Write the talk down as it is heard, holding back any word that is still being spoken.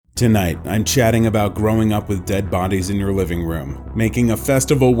Tonight, I'm chatting about growing up with dead bodies in your living room, making a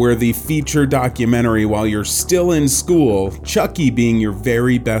festival-worthy feature documentary while you're still in school, Chucky being your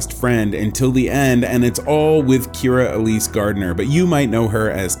very best friend until the end, and it's all with Kira Elise Gardner, but you might know her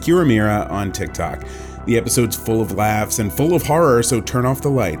as Kira Mira on TikTok. The episode's full of laughs and full of horror, so turn off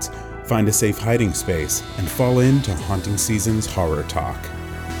the lights, find a safe hiding space, and fall into Haunting Season's Horror Talk.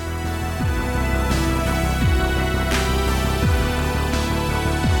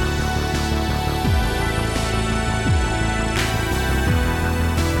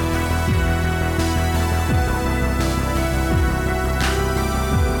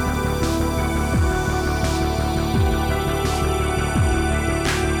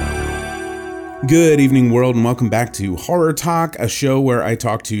 Good evening, world, and welcome back to Horror Talk, a show where I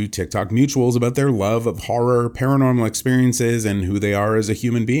talk to TikTok mutuals about their love of horror, paranormal experiences, and who they are as a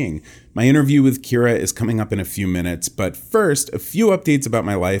human being. My interview with Kira is coming up in a few minutes, but first, a few updates about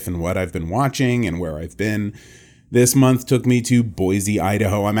my life and what I've been watching and where I've been. This month took me to Boise,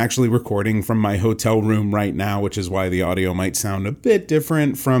 Idaho. I'm actually recording from my hotel room right now, which is why the audio might sound a bit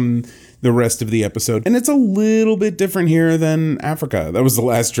different from the rest of the episode. And it's a little bit different here than Africa. That was the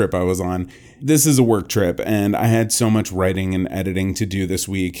last trip I was on. This is a work trip, and I had so much writing and editing to do this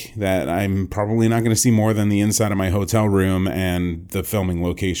week that I'm probably not going to see more than the inside of my hotel room and the filming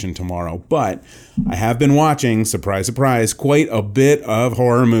location tomorrow. But I have been watching, surprise, surprise, quite a bit of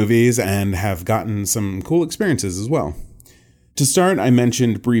horror movies and have gotten some cool experiences as well. To start, I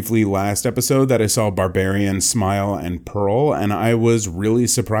mentioned briefly last episode that I saw Barbarian, Smile, and Pearl, and I was really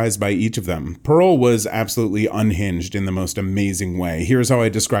surprised by each of them. Pearl was absolutely unhinged in the most amazing way. Here's how I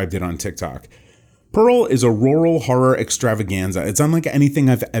described it on TikTok. Pearl is a rural horror extravaganza. It's unlike anything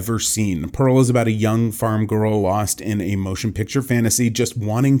I've ever seen. Pearl is about a young farm girl lost in a motion picture fantasy just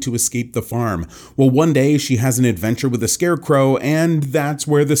wanting to escape the farm. Well, one day she has an adventure with a scarecrow, and that's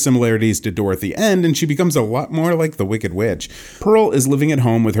where the similarities to Dorothy end, and she becomes a lot more like the Wicked Witch. Pearl is living at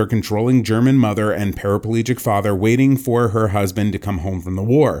home with her controlling German mother and paraplegic father, waiting for her husband to come home from the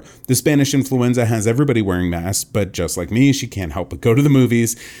war. The Spanish influenza has everybody wearing masks, but just like me, she can't help but go to the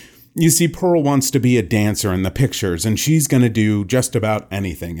movies. You see, Pearl wants to be a dancer in the pictures, and she's going to do just about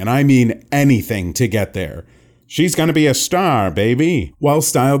anything, and I mean anything, to get there. She's going to be a star, baby. While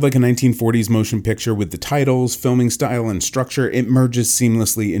styled like a 1940s motion picture with the titles, filming style, and structure, it merges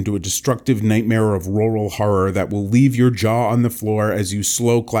seamlessly into a destructive nightmare of rural horror that will leave your jaw on the floor as you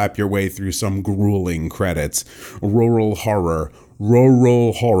slow clap your way through some grueling credits. Rural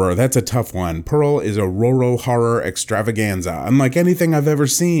horror, that's a tough one. Pearl is a rural horror extravaganza, unlike anything I've ever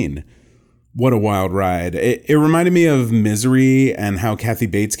seen. What a wild ride. It reminded me of Misery and how Kathy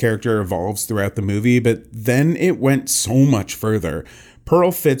Bates' character evolves throughout the movie, but then it went so much further.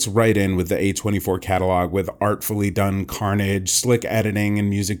 Pearl fits right in with the A24 catalog with artfully done carnage, slick editing and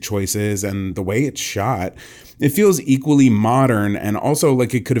music choices, and the way it's shot. It feels equally modern and also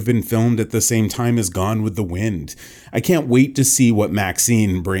like it could have been filmed at the same time as Gone with the Wind. I can't wait to see what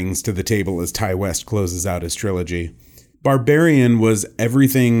Maxine brings to the table as Ty West closes out his trilogy. Barbarian was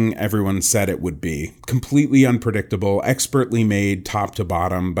everything everyone said it would be. Completely unpredictable, expertly made top to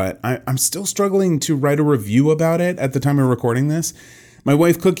bottom, but I'm still struggling to write a review about it at the time of recording this. My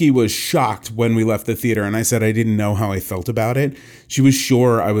wife Cookie was shocked when we left the theater and I said I didn't know how I felt about it. She was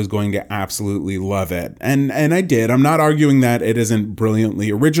sure I was going to absolutely love it. And I did. I'm not arguing that it isn't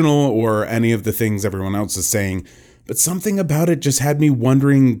brilliantly original or any of the things everyone else is saying, but something about it just had me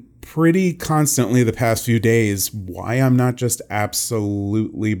wondering pretty constantly the past few days why I'm not just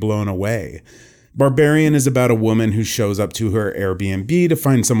absolutely blown away. Barbarian is about a woman who shows up to her Airbnb to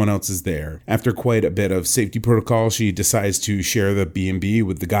find someone else is there. After quite a bit of safety protocol, she decides to share the B&B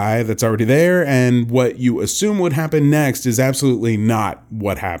with the guy that's already there, and what you assume would happen next is absolutely not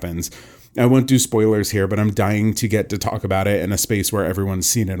what happens. I won't do spoilers here, but I'm dying to get to talk about it in a space where everyone's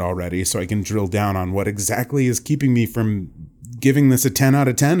seen it already, so I can drill down on what exactly is keeping me from giving this a 10 out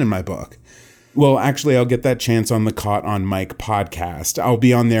of 10 in my book. Well, actually, I'll get that chance on the Caught on Mic podcast. I'll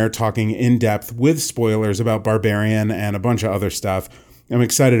be on there talking in depth with spoilers about Barbarian and a bunch of other stuff. I'm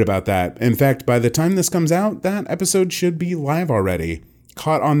excited about that. In fact, by the time this comes out, that episode should be live already.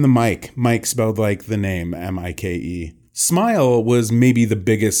 Caught on the Mic. Mike spelled like the name, M-I-K-E. Smile was maybe the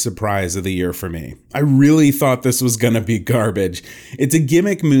biggest surprise of the year for me. I really thought this was gonna be garbage. It's a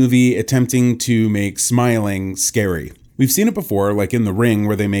gimmick movie attempting to make smiling scary. We've seen it before, like in The Ring,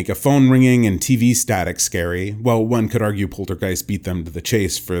 where they make a phone ringing and TV static scary. Well, one could argue Poltergeist beat them to the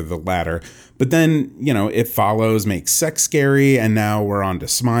chase for the latter. But then, It Follows makes sex scary, and now we're on to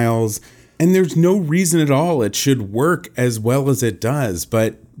Smiles. And there's no reason at all it should work as well as it does,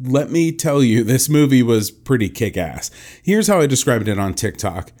 but let me tell you, this movie was pretty kick-ass. Here's how I described it on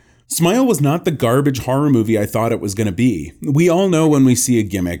TikTok. Smile was not the garbage horror movie I thought it was going to be. We all know when we see a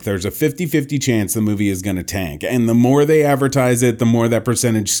gimmick, there's a 50-50 chance the movie is going to tank, and the more they advertise it, the more that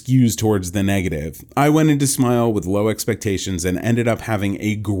percentage skews towards the negative. I went into Smile with low expectations and ended up having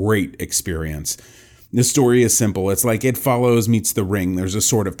a great experience. The story is simple. It's like It Follows meets The Ring. There's a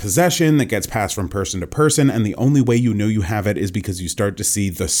sort of possession that gets passed from person to person, and the only way you know you have it is because you start to see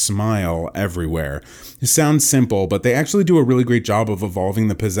the smile everywhere. It sounds simple, but they actually do a really great job of evolving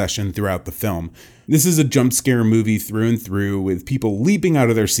the possession throughout the film. This is a jump scare movie through and through, with people leaping out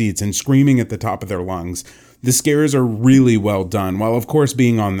of their seats and screaming at the top of their lungs. The scares are really well done, while of course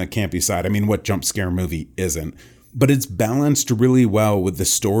being on the campy side. I mean, what jump scare movie isn't? But it's balanced really well with the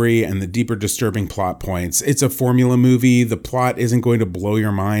story and the deeper disturbing plot points. It's a formula movie. The plot isn't going to blow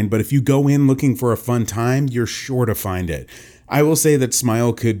your mind, but if you go in looking for a fun time, you're sure to find it. I will say that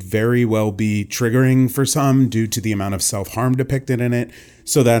Smile could very well be triggering for some due to the amount of self-harm depicted in it,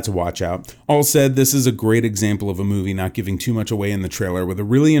 so that's a watch out. All said, this is a great example of a movie not giving too much away in the trailer, with a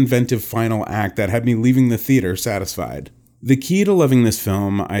really inventive final act that had me leaving the theater satisfied. The key to loving this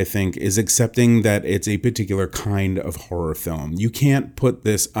film, I think, is accepting that it's a particular kind of horror film. You can't put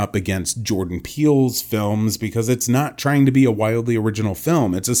this up against Jordan Peele's films because it's not trying to be a wildly original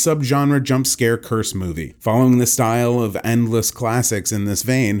film. It's a subgenre jump scare curse movie, following the style of endless classics in this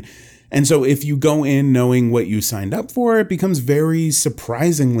vein. And so if you go in knowing what you signed up for, it becomes very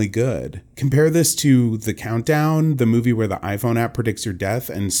surprisingly good. Compare this to The Countdown, the movie where the iPhone app predicts your death,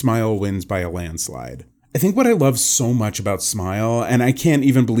 and Smile wins by a landslide. I think what I love so much about Smile, and I can't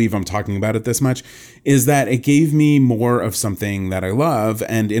even believe I'm talking about it this much, is that it gave me more of something that I love,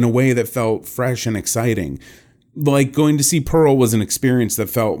 and in a way that felt fresh and exciting. Like going to see Pearl was an experience that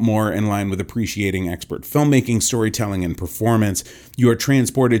felt more in line with appreciating expert filmmaking, storytelling, and performance. You are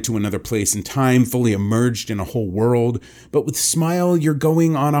transported to another place in time, fully immersed in a whole world. But with Smile, you're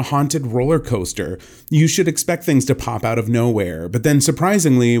going on a haunted roller coaster. You should expect things to pop out of nowhere. But then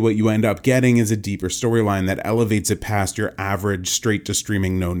surprisingly, what you end up getting is a deeper storyline that elevates it past your average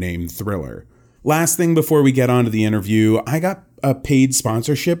straight-to-streaming no-name thriller. Last thing before we get on to the interview, I got a paid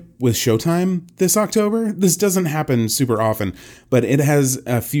sponsorship with Showtime this October. This doesn't happen super often, but it has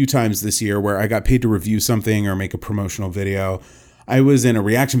a few times this year where I got paid to review something or make a promotional video. I was in a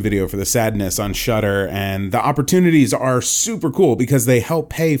reaction video for The Sadness on Shudder, and the opportunities are super cool because they help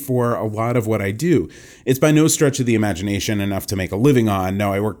pay for a lot of what I do. It's by no stretch of the imagination enough to make a living on.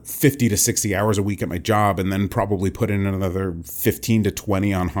 No, I work 50 to 60 hours a week at my job and then probably put in another 15 to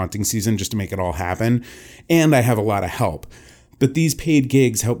 20 on haunting season just to make it all happen. And I have a lot of help. But these paid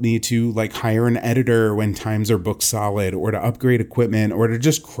gigs help me to hire an editor when times are booked solid, or to upgrade equipment, or to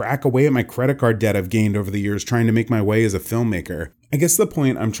just crack away at my credit card debt I've gained over the years trying to make my way as a filmmaker. I guess the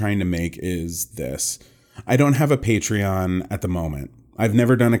point I'm trying to make is this. I don't have a Patreon at the moment. I've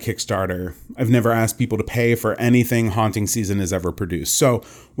never done a Kickstarter. I've never asked people to pay for anything haunting season has ever produced. So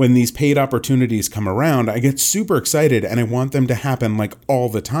when these paid opportunities come around, I get super excited and I want them to happen all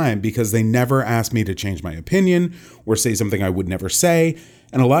the time because they never ask me to change my opinion or say something I would never say.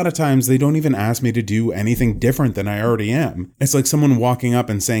 And a lot of times they don't even ask me to do anything different than I already am. It's like someone walking up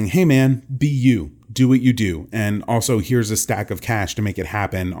and saying, "Hey man, be you, do what you do. And also here's a stack of cash to make it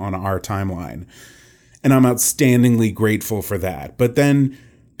happen on our timeline." And I'm outstandingly grateful for that. But then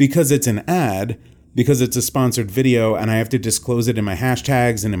because it's an ad, because it's a sponsored video and I have to disclose it in my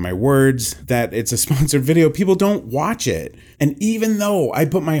hashtags and in my words that it's a sponsored video, people don't watch it. And even though I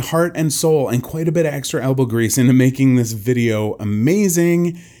put my heart and soul and quite a bit of extra elbow grease into making this video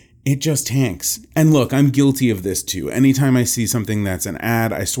amazing, it just tanks. And look, I'm guilty of this too. Anytime I see something that's an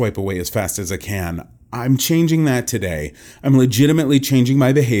ad, I swipe away as fast as I can. I'm changing that today. I'm legitimately changing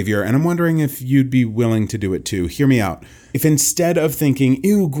my behavior, and I'm wondering if you'd be willing to do it too. Hear me out. If instead of thinking,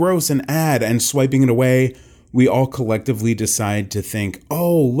 "Ew, gross, an ad," and swiping it away, we all collectively decide to think,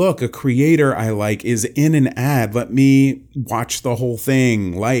 "Oh, look, a creator I like is in an ad. Let me watch the whole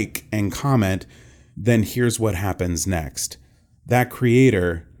thing, like, and comment," then here's what happens next. That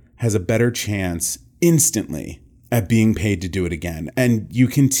creator has a better chance instantly at being paid to do it again, and you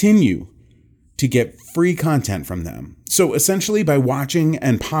continue to get free content from them. So essentially, by watching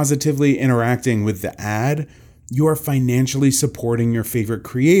and positively interacting with the ad, you are financially supporting your favorite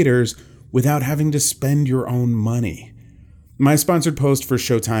creators without having to spend your own money. My sponsored post for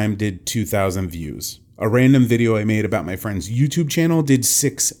Showtime did 2,000 views. A random video I made about my friend's YouTube channel did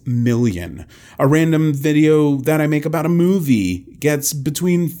 6 million. A random video that I make about a movie gets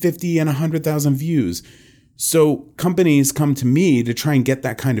between 50 and 100,000 views. So companies come to me to try and get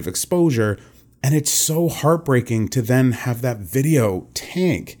that kind of exposure, and it's so heartbreaking to then have that video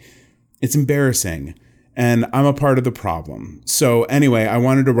tank. It's embarrassing. And I'm a part of the problem. So anyway, I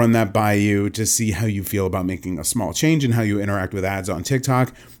wanted to run that by you to see how you feel about making a small change in how you interact with ads on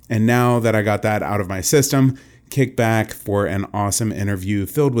TikTok. And now that I got that out of my system, kick back for an awesome interview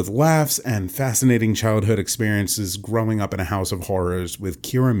filled with laughs and fascinating childhood experiences growing up in a house of horrors with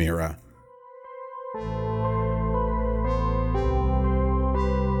Kira Mira.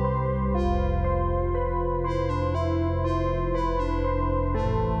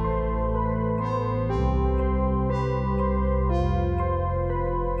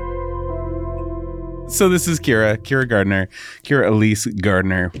 So this is Kira Elise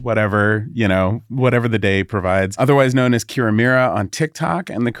Gardner, whatever the day provides. Otherwise known as Kira Mira on TikTok,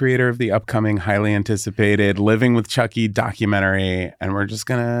 and the creator of the upcoming highly anticipated Living with Chucky documentary. And we're just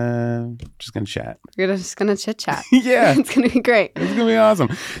gonna chat. We're just gonna chit chat. Yeah. It's gonna be great. It's gonna be awesome.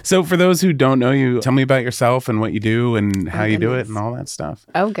 So for those who don't know you, tell me about yourself and what you do and how you do it and all that stuff.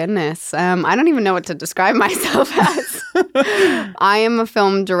 Oh goodness. I don't even know what to describe myself as. I am a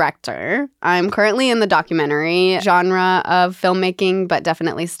film director. I'm currently in the documentary genre of filmmaking, but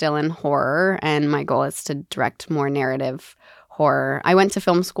definitely still in horror. And my goal is to direct more narrative horror. I went to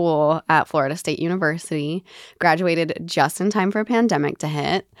film school at Florida State University, graduated just in time for a pandemic to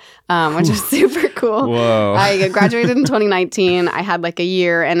hit, which is super cool. Whoa. I graduated in 2019. I had like a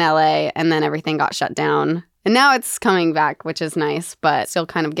year in LA and then everything got shut down. And now it's coming back, which is nice, but still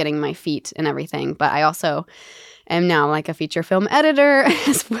kind of getting my feet in everything. But I also am now like a feature film editor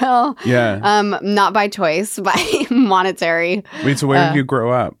as well. Yeah. Not by choice, by monetary. Wait, so where did you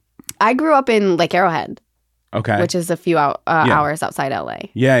grow up? I grew up in Lake Arrowhead. Okay. Which is a few hours outside LA.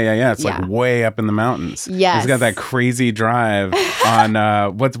 Yeah. It's like way up in the mountains. Yes. It's got that crazy drive on,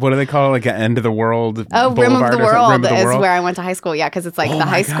 what do they call it? Like an end of the world Oh, Rim of the World is World? where I went to high school. Yeah, because it's like the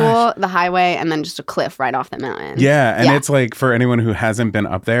high school, the highway, and then just a cliff right off the mountain. Yeah, and it's like, for anyone who hasn't been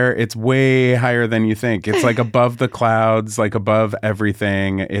up there, it's way higher than you think. It's like above the clouds, like above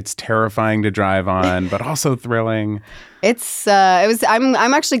everything. It's terrifying to drive on, but also thrilling.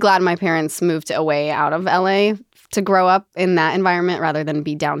 I'm actually glad my parents moved away out of LA to grow up in that environment rather than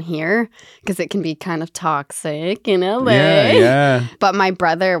be down here, because it can be kind of toxic in LA. Yeah. But my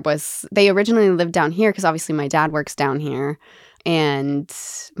brother they originally lived down here because obviously my dad works down here. And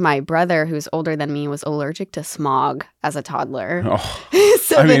my brother, who's older than me, was allergic to smog as a toddler. Oh,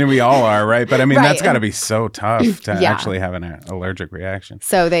 so we all are, right? But I mean, right. That's got to be so tough to actually have an allergic reaction.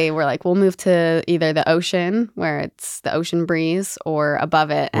 So they were like, we'll move to either the ocean, where it's the ocean breeze, or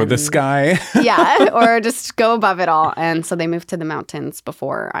above it. Or the sky. Yeah, or just go above it all. And so they moved to the mountains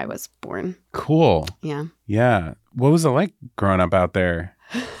before I was born. Cool. Yeah. Yeah. What was it like growing up out there?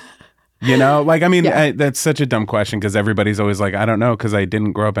 You know, like, I mean, that's such a dumb question because everybody's always like, I don't know, because I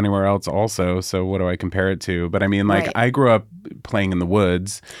didn't grow up anywhere else also. So what do I compare it to? But I mean, like, I grew up playing in the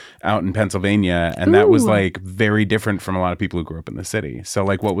woods out in Pennsylvania, and that was like very different from a lot of people who grew up in the city. So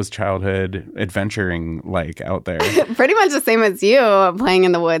like, what was childhood adventuring like out there? Pretty much the same as you, playing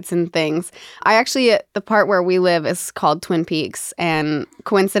in the woods and things. I actually, the part where we live is called Twin Peaks. And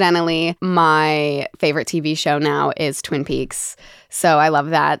coincidentally, my favorite TV show now is Twin Peaks. So I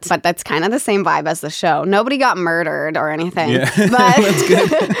love that. But that's kind of the same vibe as the show. Nobody got murdered or anything. Yeah. But That's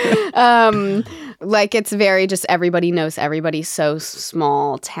good. like, it's very just everybody knows everybody, so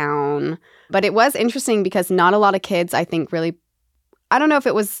small town. But it was interesting because not a lot of kids, I think, really, I don't know if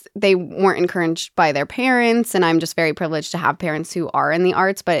it was they weren't encouraged by their parents, and I'm just very privileged to have parents who are in the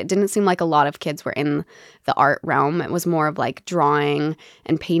arts, but it didn't seem like a lot of kids were in the art realm. It was more of like drawing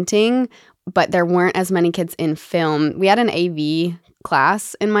and painting, but there weren't as many kids in film. We had an AV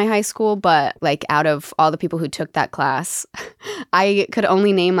class in my high school, but like out of all the people who took that class, I could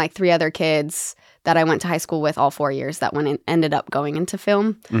only name like 3 other kids that I went to high school with all 4 years that ended up going into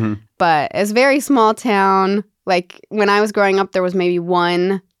film. Mm-hmm. But it's a very small town. Like when I was growing up, there was maybe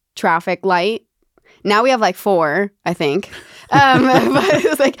 1 traffic light. Now we have like 4, I think. But it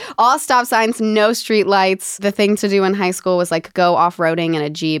was like all stop signs, no street lights. The thing to do in high school was like go off-roading in a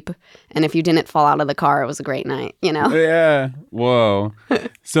Jeep. And if you didn't fall out of the car, it was a great night, you know? Yeah. Whoa.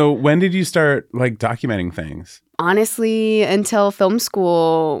 So when did you start like documenting things? Honestly, until film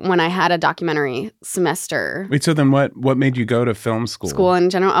school, when I had a documentary semester. Wait, so then what made you go to film school? School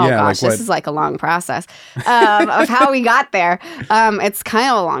in general? Oh, gosh, this is like a long process of how we got there. It's kind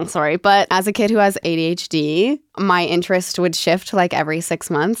of a long story, but as a kid who has ADHD, my interest would shift like every 6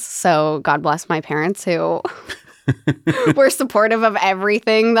 months. So God bless my parents who were supportive of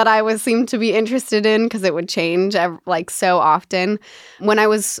everything that I seemed to be interested in, because it would change like so often. When I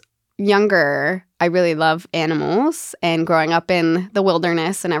was younger, I really love animals, and growing up in the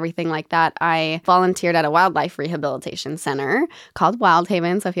wilderness and everything like that, I volunteered at a wildlife rehabilitation center called Wild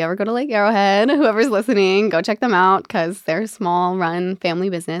Haven. So if you ever go to Lake Arrowhead, whoever's listening, go check them out because they're a small run family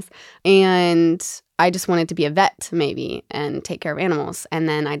business. And I just wanted to be a vet maybe and take care of animals. And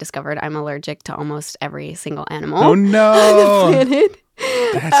then I discovered I'm allergic to almost every single animal. Oh no. On the planet.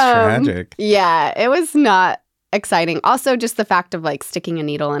 That's tragic. Yeah, it was not exciting. Also, just the fact of like sticking a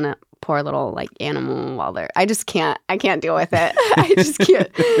needle in a poor little like animal while they're, I can't deal with it. I just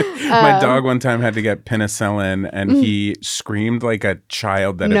can't. My dog one time had to get penicillin and he screamed like a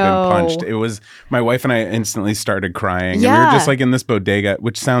child that had been punched. It was, my wife and I instantly started crying. Yeah. And we were just like in this bodega,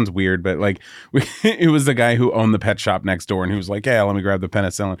 which sounds weird, but like it was the guy who owned the pet shop next door and he was like, yeah, let me grab the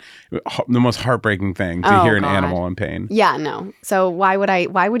penicillin. The most heartbreaking thing to hear an animal in pain. Yeah, no. So why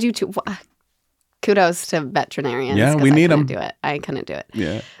would you kudos to veterinarians. Yeah, we need them. I couldn't do it.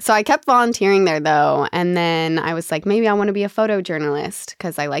 Yeah. So I kept volunteering there though. And then I was like, maybe I want to be a photojournalist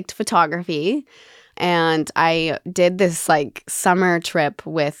because I liked photography. And I did this like summer trip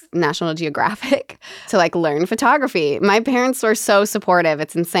with National Geographic to like learn photography. My parents were so supportive.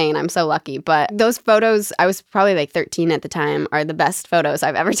 It's insane. I'm so lucky. But those photos, I was probably like 13 at the time, are the best photos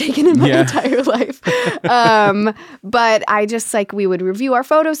I've ever taken in my entire life. But I just like, we would review our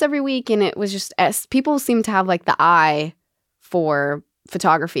photos every week. And it was just, people seem to have like the eye for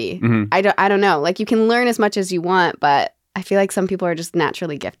photography. Mm-hmm. I don't know. Like you can learn as much as you want, but I feel like some people are just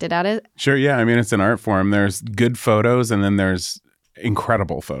naturally gifted at it. Sure, yeah. I mean, it's an art form. There's good photos and then there's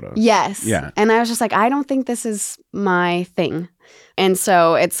incredible photos. Yes. Yeah. And I was just like, I don't think this is my thing. And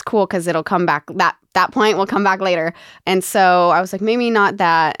so it's cool because it'll come back. That point will come back later. And so I was like, maybe not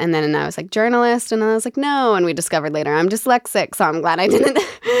that. And then I was like, journalist. And then I was like, no. And we discovered later I'm dyslexic. So I'm glad I didn't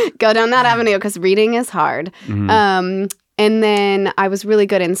go down that avenue because reading is hard. Mm-hmm. And then I was really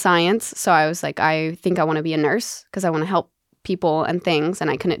good in science. So I was like, I think I want to be a nurse because I want to help people and things.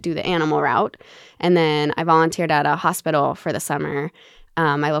 And I couldn't do the animal route. And then I volunteered at a hospital for the summer,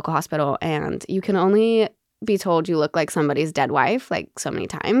 my local hospital. And you can only be told you look like somebody's dead wife like so many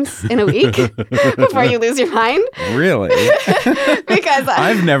times in a week before you lose your mind. Really? Because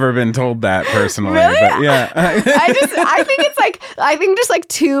I've never been told that personally. Really? But yeah. I think just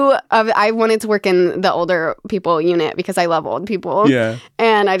like I wanted to work in the older people unit because I love old people. Yeah.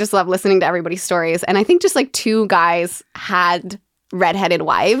 And I just love listening to everybody's stories. And I think just like 2 guys had redheaded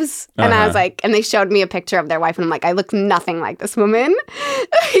wives. And I was like, and they showed me a picture of their wife and I'm like, I look nothing like this woman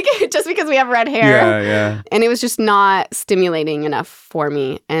just because we have red hair. Yeah, yeah. And it was just not stimulating enough for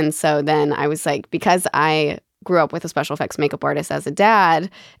me. And so then I was like, because I grew up with a special effects makeup artist as a dad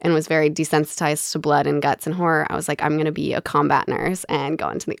and was very desensitized to blood and guts and horror, I was like, I'm going to be a combat nurse and go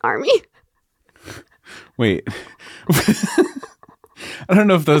into the army. Wait. I don't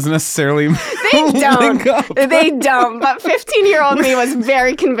know if those necessarily They don't. They don't. But 15-year-old me was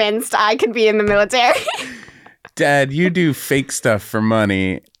very convinced I could be in the military. Dad, you do fake stuff for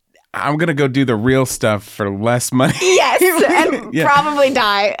money. I'm going to go do the real stuff for less money. Yes, and probably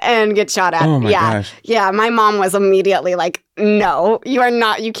die and get shot at. Oh my gosh. Yeah, my mom was immediately like, no,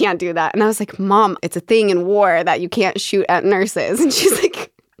 you can't do that. And I was like, Mom, it's a thing in war that you can't shoot at nurses. And she's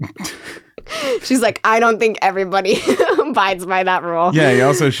like, I don't think everybody abides by that rule. Yeah, you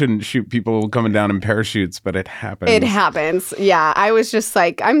also shouldn't shoot people coming down in parachutes, but it happens. It happens. Yeah, I was just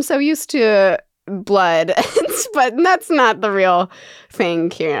like, I'm so used to blood, but that's not the real thing,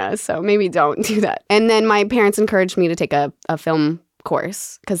 Kira. So maybe don't do that. And then my parents encouraged me to take a film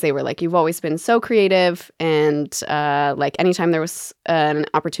course because they were like, you've always been so creative. And like anytime there was an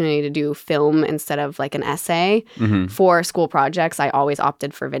opportunity to do film instead of like an essay for school projects, I always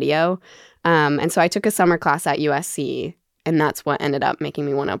opted for video. And so I took a summer class at USC, and that's what ended up making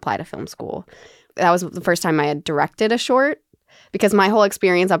me want to apply to film school. That was the first time I had directed a short, because my whole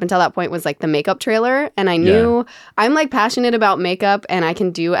experience up until that point was like the makeup trailer. And I knew I'm like passionate about makeup and I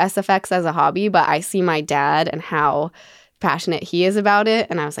can do SFX as a hobby, but I see my dad and how passionate he is about it.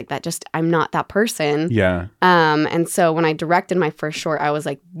 And I was like, I'm not that person. Yeah. And so when I directed my first short, I was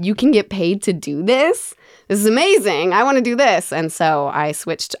like, you can get paid to do this? This is amazing. I want to do this. And so I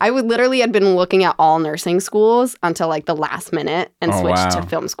switched. I would literally had been looking at all nursing schools until like the last minute and switched to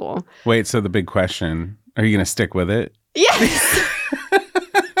film school. Wait, so the big question, are you going to stick with it? Yes.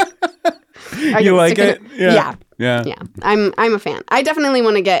 You like it? Yeah. I'm a fan. I definitely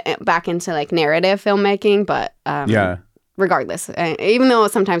want to get back into like narrative filmmaking, but regardless. Even though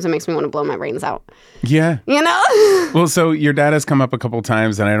sometimes it makes me want to blow my brains out. Yeah. You know? Well, so your dad has come up a couple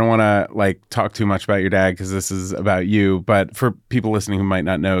times, and I don't want to like talk too much about your dad because this is about you. But for people listening who might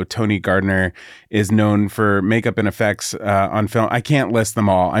not know, Tony Gardner is known for makeup and effects on film. I can't list them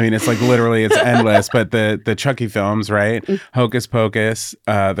all. I mean, it's like literally it's endless. But the Chucky films, right? Hocus Pocus,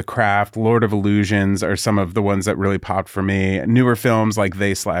 The Craft, Lord of Illusions are some of the ones that really popped for me. Newer films like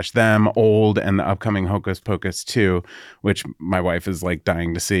They/Them, Old, and the upcoming Hocus Pocus 2, which my wife is like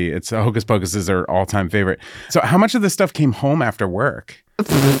dying to see. It's Hocus Pocus is her all-time favorite. So how much of this stuff came home after work?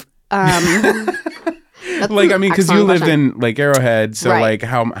 Like, I mean, because you lived in like Arrowhead, so right. like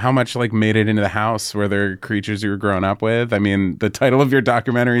how much like made it into the house? Were there creatures you were growing up with? I mean, the title of your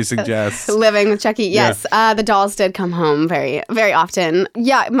documentary suggests living with Chucky. Yes, yeah. The dolls did come home very, very often.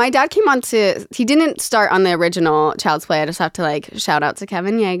 Yeah, my dad came on to. He didn't start on the original Child's Play. I just have to like shout out to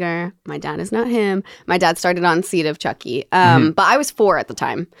Kevin Yeager. My dad is not him. My dad started on Seed of Chucky, but I was 4 at the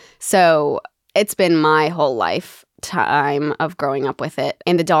time, so it's been my whole lifetime of growing up with it.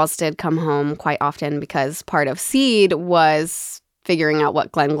 And the dolls did come home quite often because part of Seed was figuring out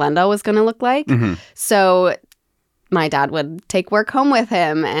what Glenn Glendale was going to look like. So my dad would take work home with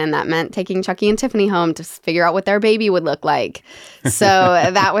him, and that meant taking Chucky and Tiffany home to figure out what their baby would look like. So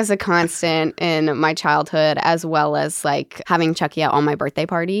that was a constant in my childhood, as well as like having Chucky at all my birthday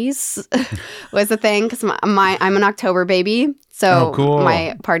parties was a thing because I'm an October baby. So cool.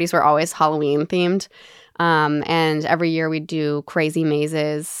 My parties were always Halloween themed. And every year we'd do crazy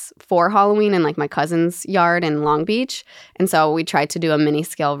mazes for Halloween in like my cousin's yard in Long Beach. And so we tried to do a mini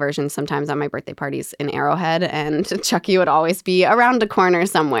scale version sometimes at my birthday parties in Arrowhead, and Chucky would always be around a corner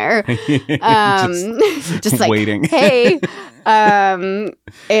somewhere. Just like waiting. Hey. But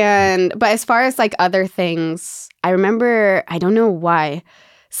as far as like other things, I remember, I don't know why,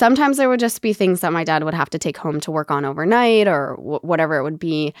 sometimes there would just be things that my dad would have to take home to work on overnight or whatever it would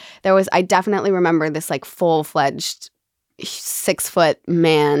be. I definitely remember this like full-fledged 6-foot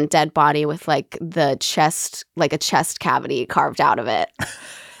man dead body with like the chest, like a chest cavity carved out of it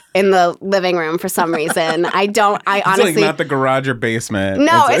in the living room for some reason. I honestly. It's like not the garage or basement.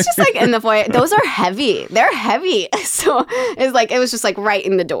 No, it's just like in the foyer. Those are heavy. They're heavy. So it's like, it was just like right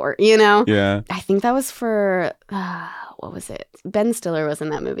in the door, you know? Yeah. I think that was for... what was it? Ben Stiller was in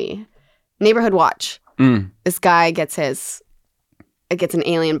that movie. Neighborhood Watch. This guy gets an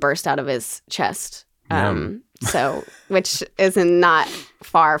alien burst out of his chest. So, which is not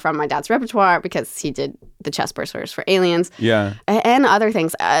far from my dad's repertoire because he did the chest bursters for aliens. Yeah. And other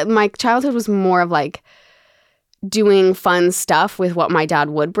things. My childhood was more of like doing fun stuff with what my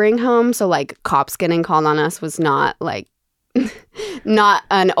dad would bring home. So like cops getting called on us was not like not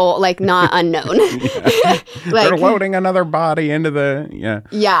unknown. Like, they're loading another body into the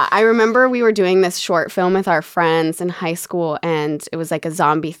yeah. I remember we were doing this short film with our friends in high school, and it was like a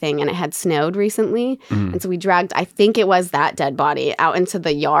zombie thing, and it had snowed recently, and so we dragged, I think it was that dead body, out into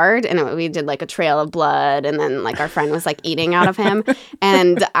the yard, and we did like a trail of blood, and then like our friend was like eating out of him,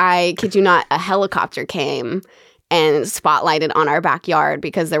 and I kid you not, a helicopter came and spotlighted on our backyard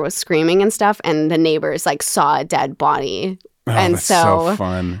because there was screaming and stuff, and the neighbors like saw a dead body. And that's so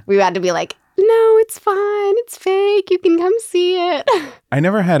fun. We had to be like, no, it's fine. It's fake. You can come see it. I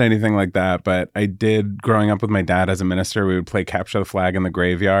never had anything like that, but I did growing up with my dad as a minister. We would play capture the flag in the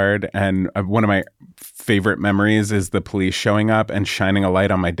graveyard. And one of my favorite memories is the police showing up and shining a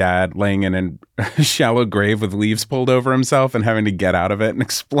light on my dad laying in a shallow grave with leaves pulled over himself and having to get out of it and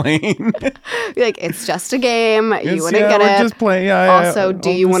explain. Like, it's just a game. You wouldn't get it. Just play. Also, do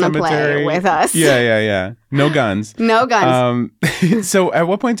you want to play with us? Yeah. No guns. No guns. So at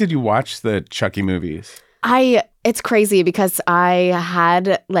what point did you watch the Chucky movies? It's crazy because I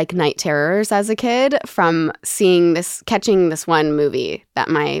had like night terrors as a kid from catching this one movie that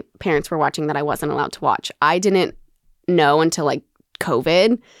my parents were watching that I wasn't allowed to watch. I didn't know until like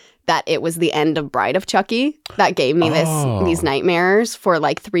COVID that it was the end of Bride of Chucky that gave me these nightmares for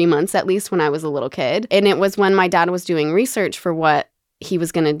like 3 months at least when I was a little kid. And it was when my dad was doing research for what he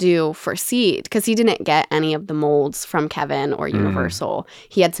was going to do for Seed, because he didn't get any of the molds from Kevin or Universal.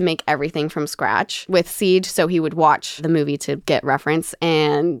 He had to make everything from scratch with Seed, so he would watch the movie to get reference.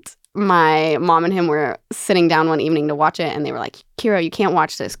 And my mom and him were sitting down one evening to watch it, and they were like, Kira, you can't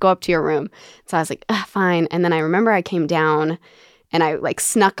watch this. Go up to your room. So I was like, fine. And then I remember I came down and I like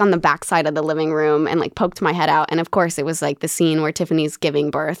snuck on the backside of the living room and like poked my head out. And of course, it was like the scene where Tiffany's giving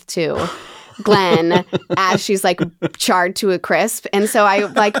birth to Glenn as she's like charred to a crisp. And so I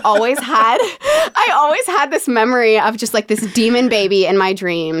always had this memory of just like this demon baby in my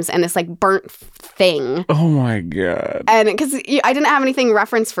dreams and this like burnt thing. Oh my God. And because I didn't have anything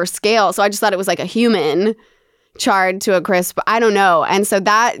referenced for scale, so I just thought it was like a human charred to a crisp. I don't know. And so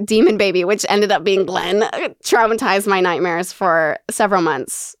that demon baby, which ended up being Glenn, traumatized my nightmares for several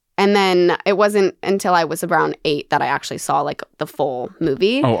months. And then it wasn't until I was around 8 that I actually saw like the full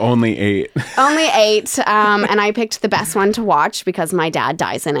movie. Oh, only 8. Only 8. And I picked the best one to watch because my dad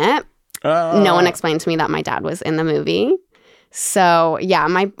dies in it. No one explained to me that my dad was in the movie. So yeah,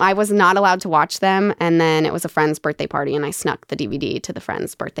 I was not allowed to watch them. And then it was a friend's birthday party and I snuck the DVD to the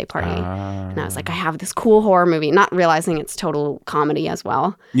friend's birthday party. And I was like, I have this cool horror movie, not realizing it's total comedy as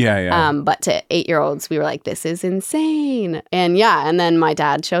well. Yeah. But to 8-year-olds, we were like, this is insane. And yeah, and then my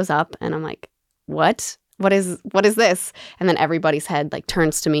dad shows up and I'm like, what? What is this? And then everybody's head like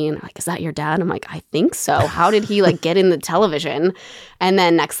turns to me and they're like, is that your dad? I'm like, I think so. How did he like get in the television? And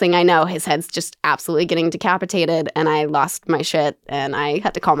then next thing I know, his head's just absolutely getting decapitated and I lost my shit and I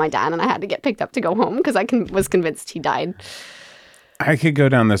had to call my dad and I had to get picked up to go home because I was convinced he died. I could go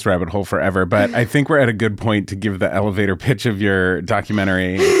down this rabbit hole forever, but I think we're at a good point to give the elevator pitch of your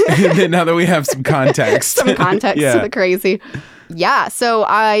documentary now that we have some context. To the crazy. Yeah, so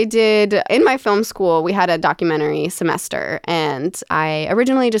I did, in my film school, we had a documentary semester, and I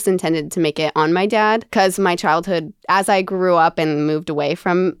originally just intended to make it on my dad, because my childhood, as I grew up and moved away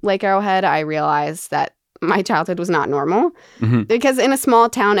from Lake Arrowhead, I realized that my childhood was not normal. Mm-hmm. Because in a small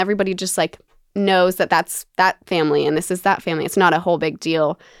town, everybody just like knows that that's that family and this is that family. It's not a whole big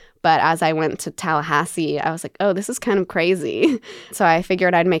deal. But as I went to Tallahassee, I was like, oh, this is kind of crazy. So I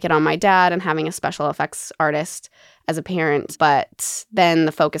figured I'd make it on my dad and having a special effects artist as a parent. But then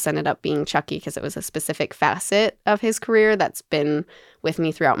the focus ended up being Chucky because it was a specific facet of his career that's been with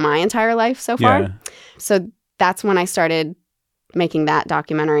me throughout my entire life so far. Yeah. So that's when I started making that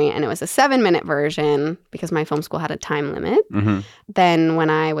documentary. And it was a 7-minute version because my film school had a time limit. Mm-hmm. Then when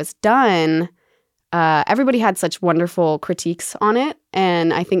I was done, everybody had such wonderful critiques on it.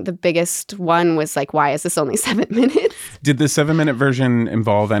 And I think the biggest one was like, why is this only 7 minutes? Did the 7-minute version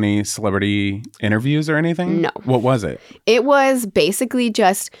involve any celebrity interviews or anything? No. What was it? It was basically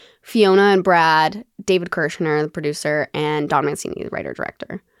just Fiona and Brad, David Kirshner, the producer, and Don Mancini, the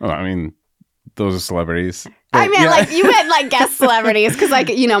writer-director. Oh, I mean, those are celebrities. I mean, like, you meant like guest celebrities because, like,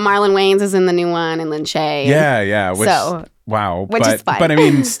 you know, Marlon Wayans is in the new one and Lynn Shay. Yeah. Wow. Which is fine. But I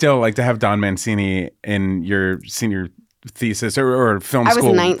mean, still, like, to have Don Mancini in your senior thesis or film school.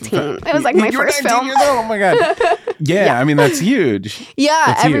 I was 19. It was like my first film. Years old. Oh my God. Yeah, I mean, that's huge. Yeah,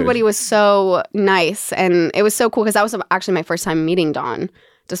 that's everybody huge. was so nice. And it was so cool because that was actually my first time meeting Don,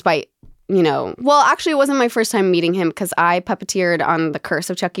 despite, you know, well, actually, it wasn't my first time meeting him because I puppeteered on the Curse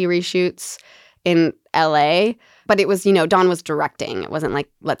of Chucky reshoots in LA. But it was, you know, Don was directing. It wasn't like,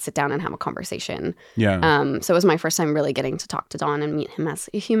 let's sit down and have a conversation. Yeah. So it was my first time really getting to talk to Don and meet him as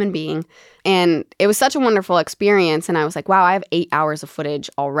a human being. And it was such a wonderful experience. And I was like, wow, I have 8 hours of footage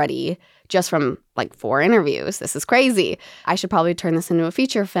already just from like 4 interviews. This is crazy. I should probably turn this into a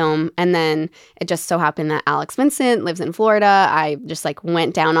feature film. And then it just so happened that Alex Vincent lives in Florida. I just like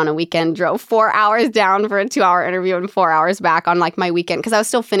went down on a weekend, drove 4 hours down for a 2-hour interview and 4 hours back on like my weekend because I was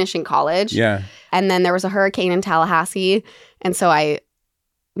still finishing college. Yeah. And then there was a hurricane in Tallahassee. And so I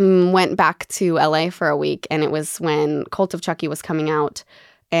went back to LA for a week. And it was when Cult of Chucky was coming out.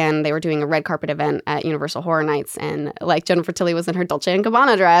 And they were doing a red carpet event at Universal Horror Nights. And like Jennifer Tilly was in her Dolce &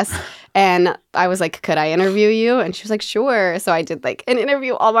 Gabbana dress. And I was like, could I interview you? And she was like, sure. So I did like an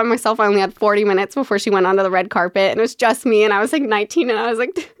interview all by myself. I only had 40 minutes before she went onto the red carpet. And it was just me. And I was like 19. And I was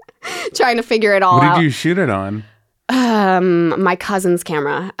like trying to figure it all out. What did you shoot it on? My cousin's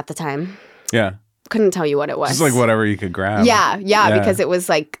camera at the time. Yeah. Couldn't tell you what it was. Just like whatever you could grab. Yeah, because it was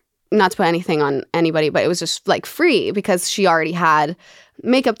like, not to put anything on anybody, but it was just like free because she already had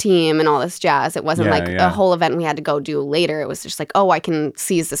makeup team and all this jazz. It wasn't a whole event we had to go do later. It was just like, oh, I can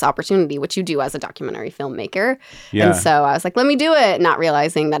seize this opportunity, which you do as a documentary filmmaker. Yeah. And so I was like, let me do it, not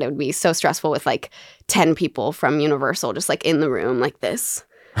realizing that it would be so stressful with like 10 people from Universal just like in the room like this.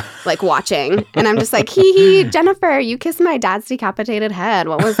 Like watching, and I'm just like, hee, Jennifer, you kissed my dad's decapitated head.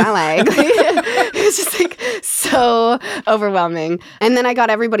 What was that like? It was just like so overwhelming. And then I got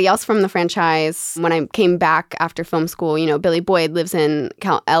everybody else from the franchise when I came back after film school. You know, Billy Boyd lives in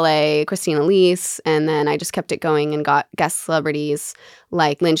LA, Christina Leese, and then I just kept it going and got guest celebrities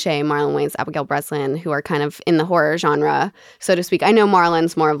like Lynn Shay, Marlon Wayans, Abigail Breslin, who are kind of in the horror genre, so to speak. I know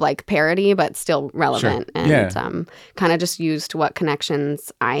Marlon's more of like parody, but still relevant. Sure. And kind of just used what connections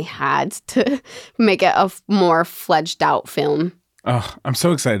I had to make it a more fledged out film. Oh, I'm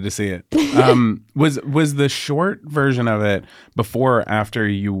so excited to see it. Was the short version of it before or after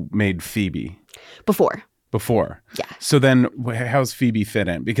you made Phoebe? Before. before. Yeah. So then how's Phoebe fit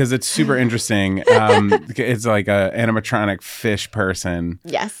in? Because it's super interesting. It's like a animatronic fish person.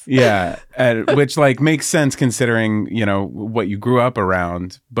 Yes. Yeah. Which like makes sense considering, you know, what you grew up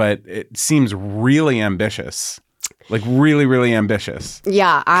around, but it seems really ambitious. Like really, really ambitious.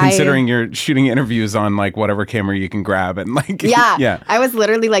 Yeah. Considering you're shooting interviews on like whatever camera you can grab and like. Yeah. I was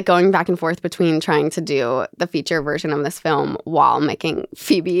literally like going back and forth between trying to do the feature version of this film while making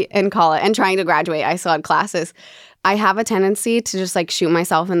Phoebe in college and trying to graduate. I still had classes. I have a tendency to just like shoot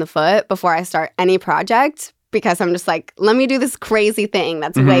myself in the foot before I start any project because I'm just like, let me do this crazy thing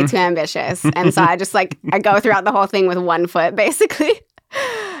that's way too ambitious. And so I just like, I go throughout the whole thing with one foot basically.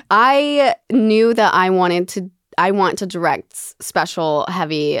 I knew that I want to direct special,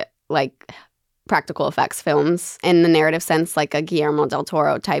 heavy, like practical effects films in the narrative sense, like a Guillermo del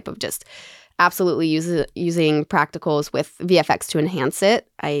Toro type of just absolutely using practicals with VFX to enhance it.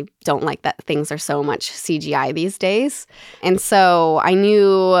 I don't like that things are so much CGI these days. And so I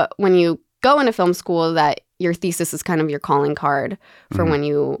knew when you go into film school that your thesis is kind of your calling card for when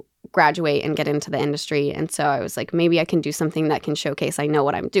you graduate and get into the industry. And so I was like, maybe I can do something that can showcase I know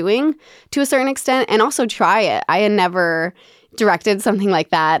what I'm doing to a certain extent and also try it. I had never directed something like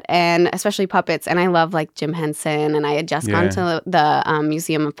that, and especially puppets. And I love like Jim Henson, and I had just gone to the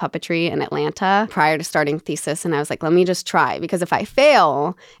Museum of Puppetry in Atlanta prior to starting thesis. And I was like, let me just try, because if I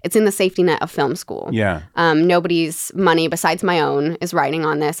fail, it's in the safety net of film school. Yeah. Nobody's money besides my own is riding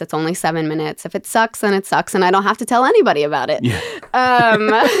on this. It's only 7 minutes. If it sucks, then it sucks, and I don't have to tell anybody about it. Yeah.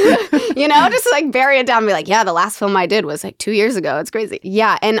 You know, just like bury it down and be like, yeah, the last film I did was like 2 years ago. It's crazy.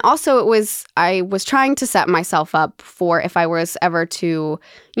 Yeah. And also I was trying to set myself up for if I was ever to,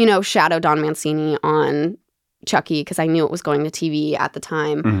 you know, shadow Don Mancini on Chucky, because I knew it was going to TV at the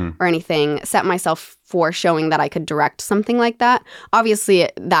time or anything, set myself for showing that I could direct something like that. Obviously,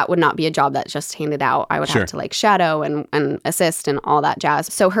 that would not be a job that's just handed out. I would have to like shadow and assist and all that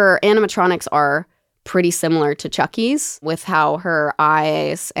jazz. So her animatronics are pretty similar to Chucky's with how her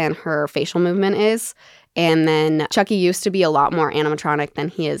eyes and her facial movement is. And then Chucky used to be a lot more animatronic than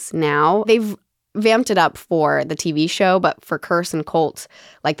he is now. They've vamped it up for the TV show, but for Curse and Colt,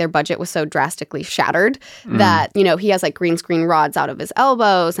 like their budget was so drastically shattered that, you know, he has like green screen rods out of his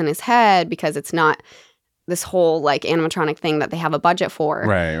elbows and his head because it's not this whole like animatronic thing that they have a budget for.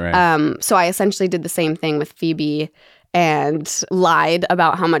 Right. So I essentially did the same thing with Phoebe and lied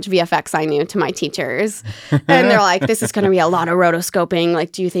about how much VFX I knew to my teachers. And they're like, this is going to be a lot of rotoscoping.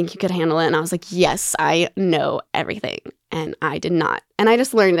 Like, do you think you could handle it? And I was like, yes, I know everything. And I did not. And I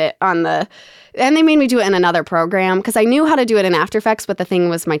just learned it and they made me do it in another program because I knew how to do it in After Effects. But the thing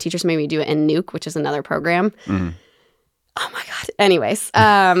was my teachers made me do it in Nuke, which is another program. Oh my God. Anyways,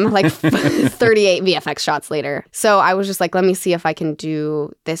 like 38 VFX shots later. So I was just like, let me see if I can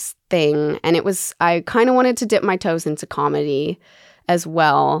do this thing. And I kind of wanted to dip my toes into comedy as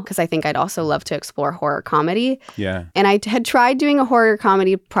well, because I think I'd also love to explore horror comedy. Yeah. And I had tried doing a horror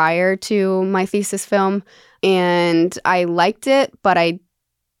comedy prior to my thesis film, and I liked it, but I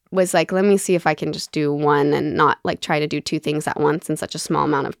was like, let me see if I can just do one and not like try to do two things at once in such a small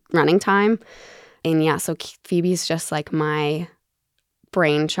amount of running time. And yeah, so Phoebe's just like my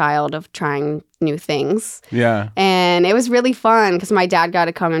brainchild of trying new things. Yeah. And it was really fun because my dad got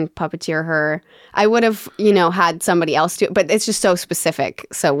to come and puppeteer her. I would have, you know, had somebody else do it, but it's just so specific.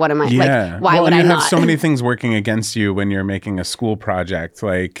 So what am I, like, why would I not? You have so many things working against you when you're making a school project.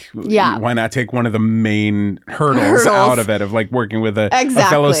 Like, why not take one of the main hurdles out of it, of like working with a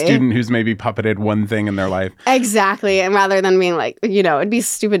fellow student who's maybe puppeted one thing in their life? Exactly. And rather than being like, you know, it'd be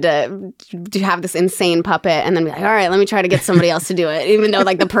stupid to have this insane puppet and then be like, all right, let me try to get somebody else to do it. Even though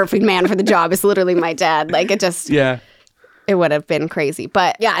like the perfect man for the job is literally my dad. Like it just... Yeah. It would have been crazy.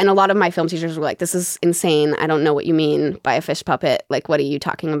 But yeah, and a lot of my film teachers were like, this is insane. I don't know what you mean by a fish puppet. Like, what are you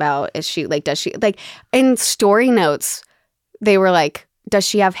talking about? Is she, like, does she, like, in story notes, they were like, does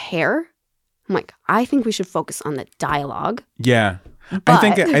she have hair? I'm like, I think we should focus on the dialogue. Yeah. But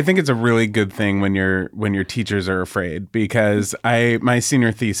I think it's a really good thing when your teachers are afraid, because my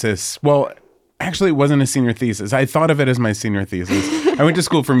senior thesis, well, actually, it wasn't a senior thesis. I thought of it as my senior thesis. I went to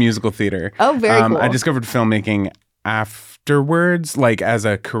school for musical theater. Oh, very cool. I discovered filmmaking afterwards, like as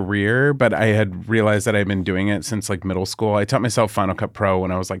a career, but I had realized that I'd been doing it since like middle school. I taught myself Final Cut Pro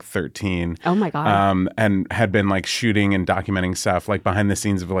when I was like 13. Oh my God. And had been like shooting and documenting stuff like behind the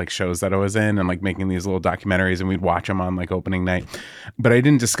scenes of like shows that I was in, and like making these little documentaries, and we'd watch them on like opening night. But I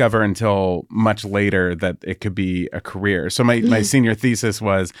didn't discover until much later that it could be a career. So my senior thesis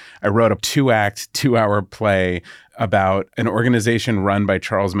was I wrote a 2-act, 2-hour play about an organization run by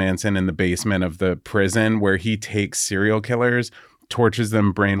Charles Manson in the basement of the prison, where he takes serial killers, tortures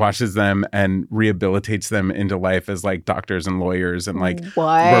them, brainwashes them, and rehabilitates them into life as like doctors and lawyers. And like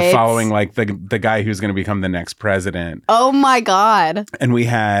we're following like the guy who's going to become the next president. Oh my God. And we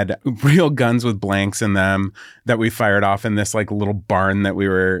had real guns with blanks in them that we fired off in this like little barn that we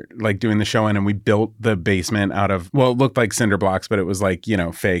were like doing the show in. And we built the basement out of, well, it looked like cinder blocks, but it was like, you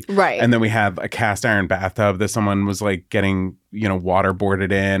know, fake. Right. And then we have a cast iron bathtub that someone was like getting, you know,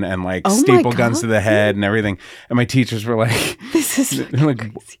 waterboarded in, and like staple guns to the head and everything. And my teachers were like, this is like,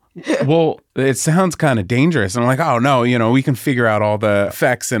 crazy. Well, it sounds kind of dangerous. And I'm like, oh no, you know, we can figure out all the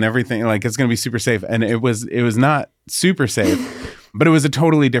effects and everything. Like it's going to be super safe. And it was not super safe. But it was a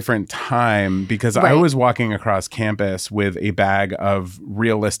totally different time because I was walking across campus with a bag of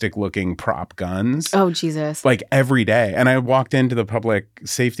realistic looking prop guns. Oh, Jesus. Like every day. And I walked into the public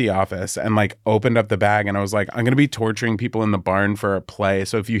safety office and like opened up the bag and I was like, I'm going to be torturing people in the barn for a play.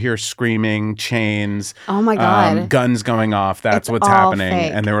 So if you hear screaming, chains, oh my God, guns going off, that's what's happening.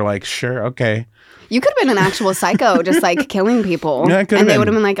 Fake. And they were like, sure, okay. You could have been an actual psycho, just like killing people. Yeah, and they would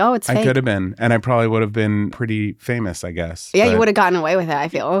have been like, oh, it's fake. I could have been. And I probably would have been pretty famous, I guess. Yeah, you would have gotten away with it, I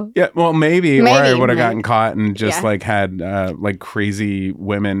feel. Yeah, well, maybe. Or I would have gotten caught and just like had like crazy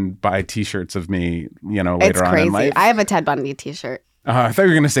women buy T-shirts of me, you know, later on in life. I have a Ted Bundy T-shirt. I thought you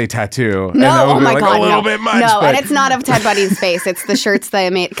were going to say tattoo. No, oh my God, a little bit much. No, but... and it's not of Ted Bundy's face. It's the shirts that I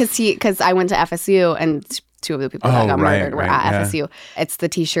made. Because I went to FSU and... two of the people that got murdered were at FSU. It's the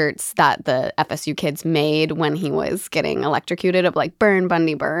T-shirts that the FSU kids made when he was getting electrocuted of like, burn,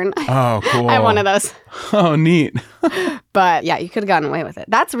 Bundy, burn. Oh, cool. I have one of those. Oh, neat. But yeah, you could have gotten away with it.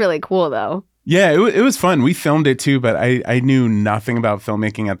 That's really cool, though. Yeah, it was fun. We filmed it too, but I knew nothing about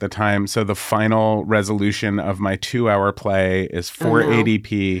filmmaking at the time. So the final resolution of my 2-hour play is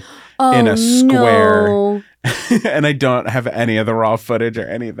 480p in a square. No. And I don't have any of the raw footage or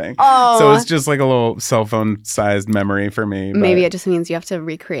anything. Oh. So it's just like a little cell phone sized memory for me. Maybe it just means you have to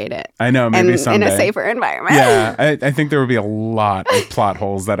recreate it. I know, maybe someday. In a safer environment. Yeah, I think there would be a lot of plot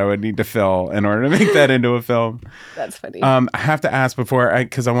holes that I would need to fill in order to make that into a film. That's funny. I have to ask before,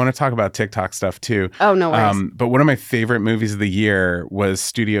 because I want to talk about TikTok stuff too. Oh, no worries. But one of my favorite movies of the year was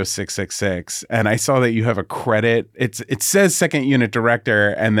Studio 666. And I saw that you have a credit. It says second unit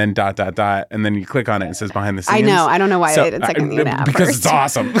director and then ... And then you click on it and it says behind the scenes. I know. I don't know why it's second unit at because first. It's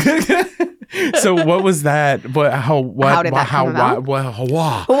awesome. So what was that? How did that come about?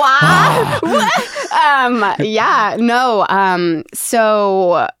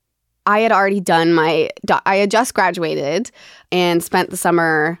 So I had already done I had just graduated and spent the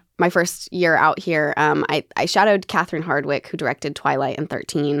summer, my first year out here. I shadowed Catherine Hardwicke, who directed Twilight and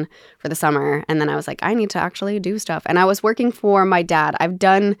 13 for the summer. And then I was like, I need to actually do stuff. And I was working for my dad.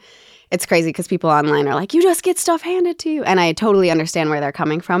 It's crazy because people online are like, you just get stuff handed to you. And I totally understand where they're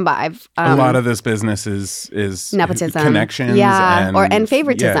coming from. But I've... a lot of this business is nepotism. Connections. Yeah. And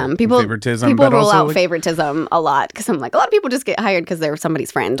favoritism. Yeah, people rule out like, favoritism a lot. Because I'm like, a lot of people just get hired because they're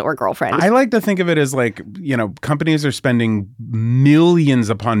somebody's friend or girlfriend. I like to think of it as like, you know, companies are spending millions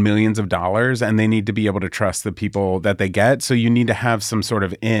upon millions of dollars and they need to be able to trust the people that they get. So you need to have some sort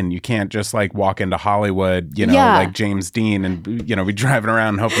of in. You can't just like walk into Hollywood, you know, like James Dean and, you know, be driving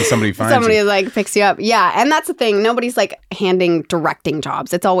around hoping somebody Somebody like picks you up. Yeah. And that's the thing. Nobody's like handing directing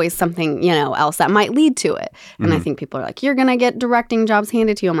jobs. It's always something, you know, else that might lead to it. And I think people are like, you're going to get directing jobs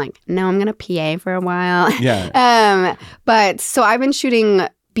handed to you. I'm like, no, I'm going to PA for a while. Yeah. But so I've been shooting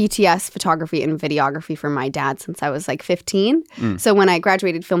BTS photography and videography for my dad since I was like 15. So when I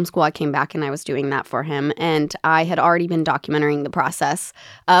graduated film school, I came back and I was doing that for him. And I had already been documenting the process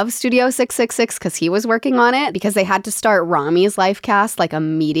of Studio 666 because he was working on it, because they had to start Rami's life cast like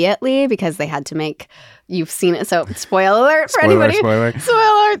immediately because they had to make... You've seen it, so spoiler alert for anybody. Spoiler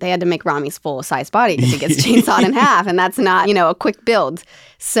alert. They had to make Rami's full-size body because he gets chainsawed in half, and that's not, you know, a quick build.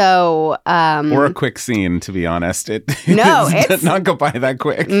 So... or a quick scene, to be honest. It's not go by that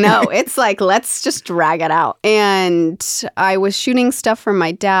quick. No, it's like, let's just drag it out. And I was shooting stuff for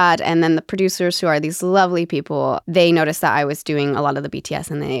my dad, and then the producers, who are these lovely people, they noticed that I was doing a lot of the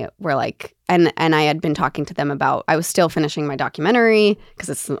BTS, and they were like... And I had been talking to them about, I was still finishing my documentary because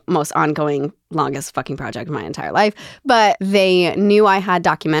it's the most ongoing, longest fucking project of my entire life. But they knew I had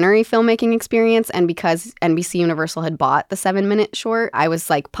documentary filmmaking experience. And because NBC Universal had bought the 7-minute short, I was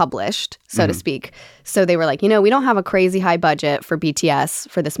like published, so to speak. So they were like, you know, we don't have a crazy high budget for BTS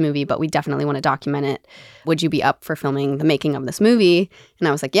for this movie, but we definitely want to document it. Would you be up for filming the making of this movie? And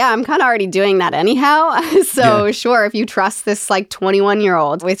I was like, yeah, I'm kind of already doing that anyhow. So sure, if you trust this like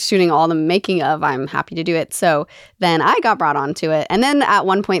 21-year-old with shooting all the making of, I'm happy to do it. So then I got brought onto it. And then at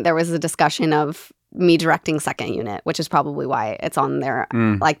one point there was a discussion of me directing Second Unit, which is probably why it's on there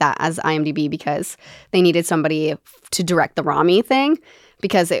like that as IMDb, because they needed somebody to direct the Rami thing,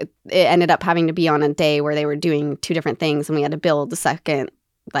 because it ended up having to be on a day where they were doing two different things, and we had to build the second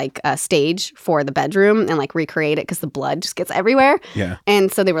stage for the bedroom and like recreate it because the blood just gets everywhere. Yeah.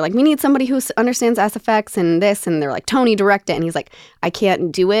 And so they were like, we need somebody who understands SFX and this, and they're like, Tony, direct it. And he's like, I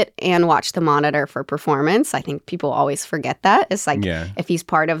can't do it and watch the monitor for performance. I think people always forget that. It's like, if he's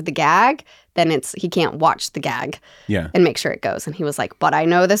part of the gag, then he can't watch the gag and make sure it goes. And he was like, but I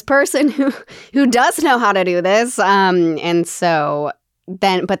know this person who does know how to do this. And so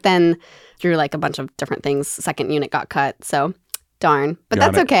then through like a bunch of different things, Second Unit got cut. So darn, but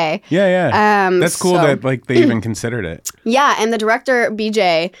that's okay. Yeah. That's cool that like they even considered it. Yeah, and the director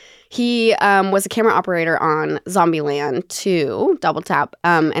BJ, he was a camera operator on Zombieland 2, Double Tap,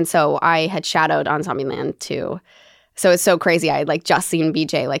 and so I had shadowed on Zombieland 2. So it's so crazy. I had like just seen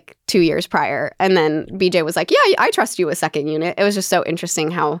BJ like 2 years prior, and then BJ was like, "Yeah, I trust you with Second Unit." It was just so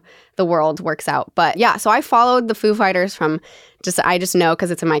interesting how the world works out. But yeah, so I followed the Foo Fighters from I just know because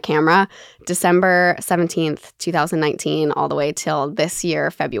it's in my camera, December 17th, 2019, all the way till this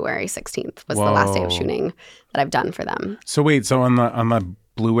year, February 16th was the last day of shooting that I've done for them. So wait, so on the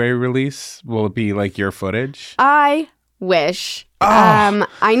Blu-ray release, will it be like your footage? I wish.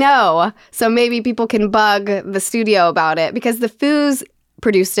 I know. So maybe people can bug the studio about it, because the Foos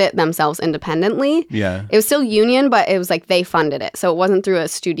produced it themselves independently. Yeah. It was still union, but it was like they funded it. So it wasn't through a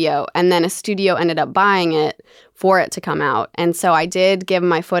studio. And then a studio ended up buying it for it to come out. And so I did give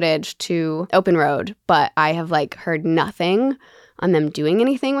my footage to Open Road, but I have like heard nothing on them doing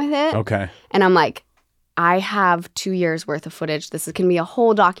anything with it. Okay. And I'm like, I have 2 years worth of footage. This is going to be a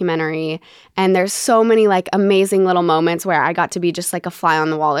whole documentary. And there's so many like amazing little moments where I got to be just like a fly on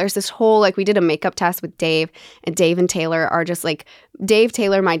the wall. There's this whole, like, we did a makeup test with Dave, and Dave and Taylor are just like, Dave,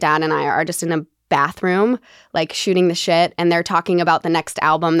 Taylor, my dad, and I are just in a bathroom, like shooting the shit. And they're talking about the next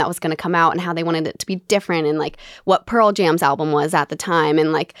album that was going to come out and how they wanted it to be different, and like what Pearl Jam's album was at the time,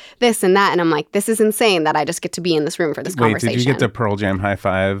 and like this and that. And I'm like, this is insane that I just get to be in this room for this conversation. Did you get the Pearl Jam high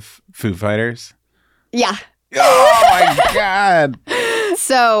five Foo Fighters? Yeah. Oh my God.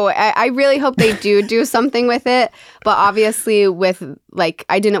 So I really hope they do something with it. But obviously with like,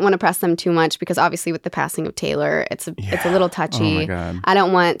 I didn't want to press them too much, because obviously with the passing of Taylor, it's a little touchy. Oh my God. I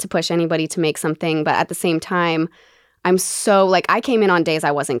don't want to push anybody to make something. But at the same time, I'm so like, I came in on days I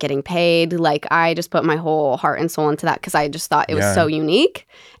wasn't getting paid. Like I just put my whole heart and soul into that, because I just thought it was so unique.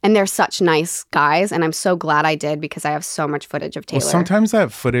 And they're such nice guys. And I'm so glad I did, because I have so much footage of Taylor. Well, sometimes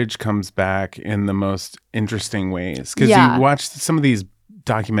that footage comes back in the most interesting ways. Because you watch some of these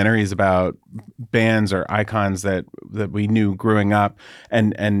documentaries about bands or icons that we knew growing up,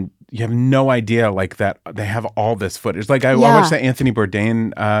 and you have no idea like that they have all this footage. Like I watched that Anthony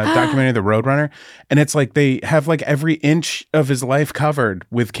Bourdain documentary, The Roadrunner, and it's like they have like every inch of his life covered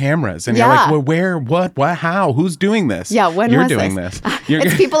with cameras, and you're like, well, where, what, how, who's doing this? Yeah, when you're was doing this? You're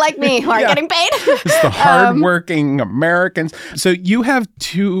it's people like me who are getting paid. It's the hardworking Americans. So you have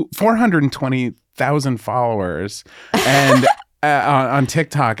 420,000 followers, and on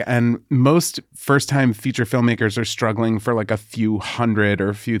TikTok, and most first-time feature filmmakers are struggling for like a few hundred or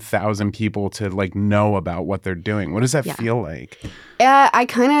a few thousand people to like know about what they're doing. What does that feel like?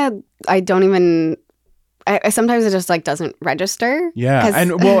 Sometimes it just like doesn't register. Yeah.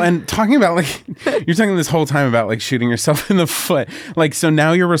 And talking about like, you're talking this whole time about like shooting yourself in the foot. Like, so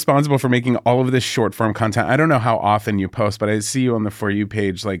now you're responsible for making all of this short form content. I don't know how often you post, but I see you on the For You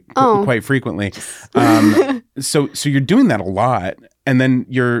page like quite frequently. So you're doing that a lot. And then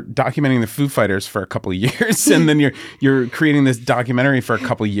you're documenting the Foo Fighters for a couple of years, and then you're creating this documentary for a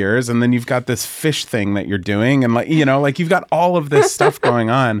couple of years, and then you've got this fish thing that you're doing, and like, you know, like you've got all of this stuff going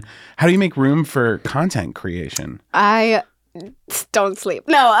on. How do you make room for content creation? I don't sleep.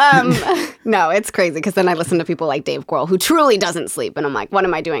 No, no, it's crazy, because then I listen to people like Dave Grohl, who truly doesn't sleep, and I'm like, what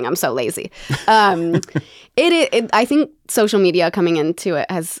am I doing? I'm so lazy. I think social media coming into it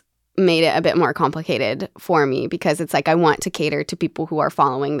has made it a bit more complicated for me, because it's like I want to cater to people who are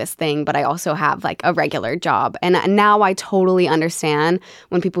following this thing, but I also have like a regular job. And now I totally understand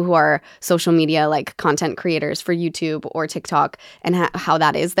when people who are social media like content creators for YouTube or TikTok and how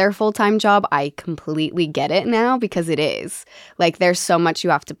that is their full-time job. I completely get it now, because it is. Like there's so much you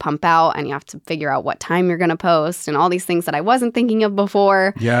have to pump out, and you have to figure out what time you're going to post and all these things that I wasn't thinking of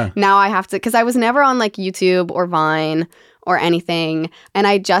before. Yeah. Now I have to, because I was never on like YouTube or Vine or anything. And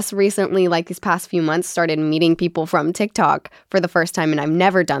I just recently, like these past few months, started meeting people from TikTok for the first time. And I've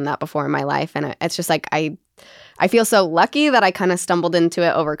never done that before in my life. And it's just like, I I feel so lucky that I kind of stumbled into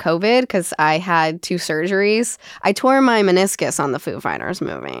it over COVID because I had 2 surgeries. I tore my meniscus on the Foo Fighters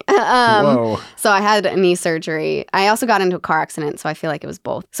movie. Whoa. So I had a knee surgery. I also got into a car accident, so I feel like it was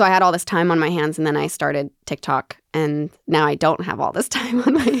both. So I had all this time on my hands, and then I started TikTok, and now I don't have all this time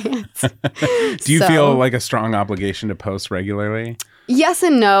on my hands. Do you feel like a strong obligation to post regularly? Yes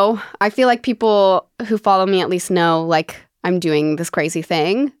and no. I feel like people who follow me at least know, like, I'm doing this crazy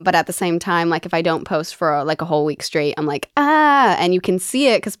thing. But at the same time, like, if I don't post for like a whole week straight, I'm like, and you can see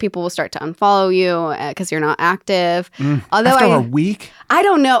it because people will start to unfollow you because you're not active. Although After a week? I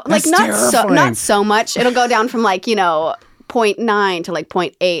don't know. That's like, terrifying. not so much. It'll go down from like, 0.9 to like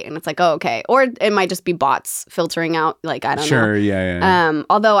 0.8, and it's like, oh, okay. Or it might just be bots filtering out, like, I don't know. Sure, yeah.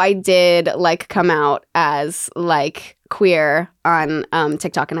 Although I did like come out as like queer on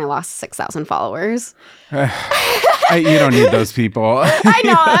TikTok, and I lost 6,000 followers. You don't need those people. I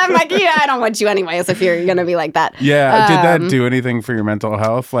know. I'm like, yeah, I don't want you anyways if you're going to be like that. Yeah. Did that do anything for your mental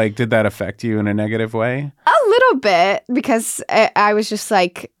health? Like, did that affect you in a negative way? A little bit, because I was just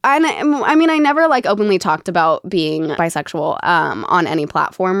like, I mean, I never like openly talked about being bisexual on any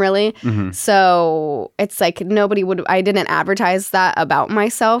platform, really. Mm-hmm. So it's like I didn't advertise that about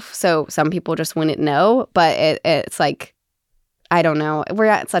myself. So some people just wouldn't know. But it's like, I don't know. We're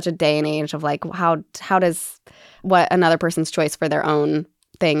at such a day and age of like, how does what another person's choice for their own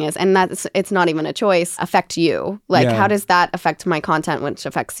thing is, and it's not even a choice, affect you? Like, how does that affect my content, which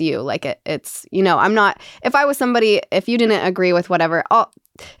affects you? Like, it's, I'm not, if I was somebody, if you didn't agree with whatever,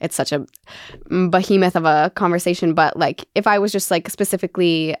 it's such a behemoth of a conversation, but like, if I was just like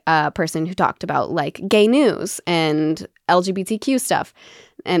specifically a person who talked about like gay news and LGBTQ stuff,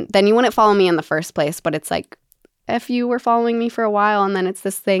 and then you wouldn't follow me in the first place. But it's like, if you were following me for a while and then it's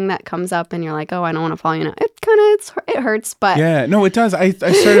this thing that comes up and you're like, oh, I don't want to follow you now, it hurts, but yeah, no, it does. I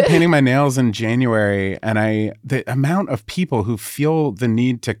started painting my nails in January, and the amount of people who feel the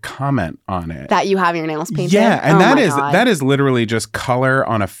need to comment on it, that you have your nails painted, and that is literally just color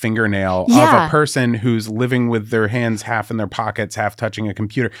on a fingernail of a person who's living with their hands half in their pockets, half touching a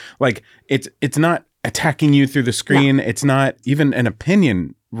computer. Like, it's not attacking you through the screen. No. It's not even an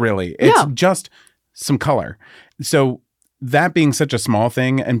opinion, really. It's just some color. So that being such a small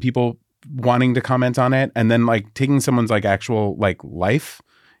thing, and people wanting to comment on it, and then like taking someone's like actual like life,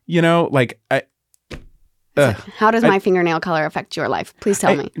 like how does my fingernail color affect your life? Please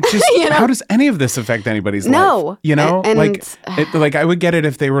tell me. Just how does any of this affect anybody's life? No. Like I would get it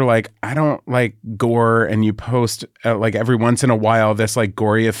if they were like, I don't like gore, and you post like every once in a while this like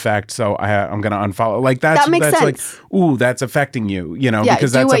gory effect, so I'm gonna unfollow. Like that makes sense. Like, ooh, that's affecting you,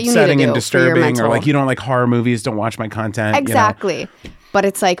 because that's upsetting and disturbing, or like, you don't like horror movies, don't watch my content. Exactly. But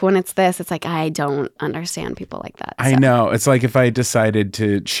it's like, when it's this, it's like, I don't understand people like that. So. I know. It's like if I decided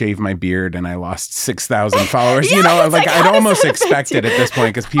to shave my beard and I lost 6,000 followers, I'd almost expect it at this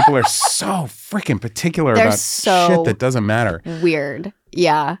point, because people are so freaking particular about shit that doesn't matter. Weird.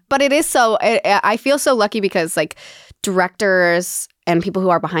 Yeah. But it is so, I feel so lucky because like directors and people who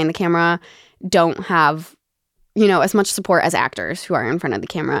are behind the camera don't have as much support as actors who are in front of the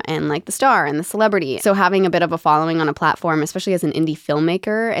camera and like the star and the celebrity. So having a bit of a following on a platform, especially as an indie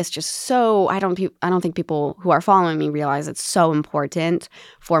filmmaker, is just so, I don't think people who are following me realize it's so important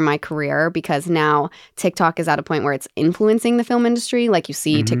for my career, because now TikTok is at a point where it's influencing the film industry. Like, you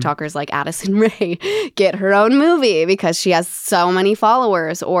see TikTokers like Addison Rae get her own movie because she has so many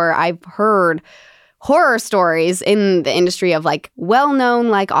followers. Or I've heard horror stories in the industry of like well-known,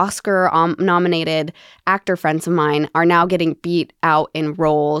 like Oscar nominated actor friends of mine are now getting beat out in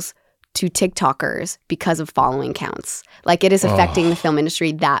roles to TikTokers because of following counts. Like, it is affecting the film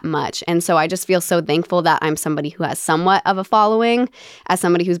industry that much. And so I just feel so thankful that I'm somebody who has somewhat of a following, as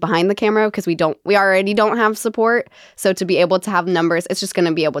somebody who's behind the camera, because we already don't have support. So to be able to have numbers, it's just going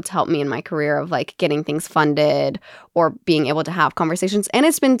to be able to help me in my career of like getting things funded or being able to have conversations. And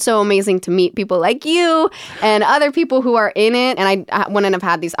it's been so amazing to meet people like you and other people who are in it. And I wouldn't have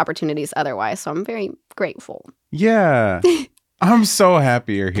had these opportunities otherwise. So I'm very grateful. Yeah. I'm so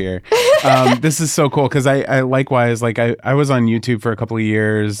happy you're here. This is so cool, because I likewise, like I was on YouTube for a couple of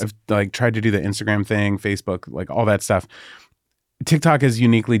years. I've like tried to do the Instagram thing, Facebook, like all that stuff. TikTok is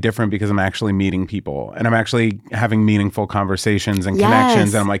uniquely different because I'm actually meeting people, and I'm actually having meaningful conversations and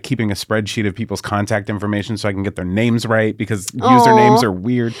connections, and I'm like keeping a spreadsheet of people's contact information so I can get their names right, because usernames are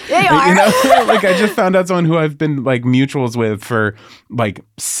weird. They are. Like, I just found out someone who I've been like mutuals with for like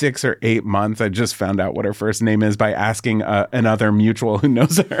 6 or 8 months. I just found out what her first name is by asking another mutual who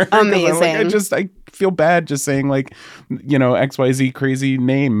knows her. Amazing. I feel bad just saying like, XYZ crazy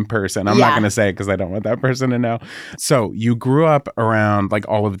name person. I'm not going to say it because I don't want that person to know. So you grew up around like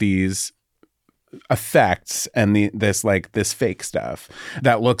all of these effects and this fake stuff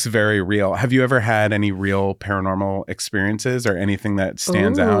that looks very real. Have you ever had any real paranormal experiences or anything that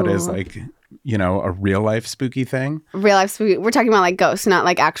stands out as like, you know, a real life spooky thing? Real life spooky. We're talking about like ghosts, not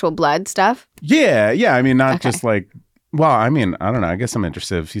like actual blood stuff. Yeah. I mean, not just like. Well, I mean, I don't know. I guess I'm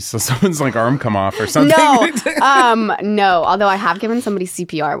interested if you saw someone's like arm come off or something. No. Although I have given somebody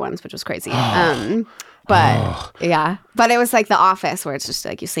CPR once, which was crazy. Yeah. But it was like The Office, where it's just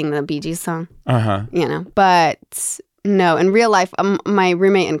like you sing the Bee Gees song. You know. But no, in real life, my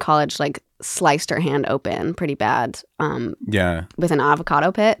roommate in college like sliced her hand open pretty bad. With an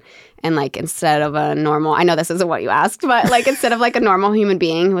avocado pit. And like instead of a normal, I know this isn't what you asked, but like instead of like a normal human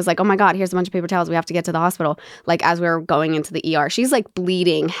being who was like, oh my God, here's a bunch of paper towels, we have to get to the hospital. Like as we were going into the ER, she's like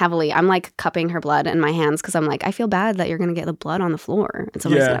bleeding heavily. I'm like cupping her blood in my hands because I'm like, I feel bad that you're going to get the blood on the floor and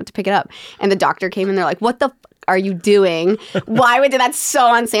somebody's going to have to pick it up. And the doctor came in, they're like, what the are you doing? Why would that's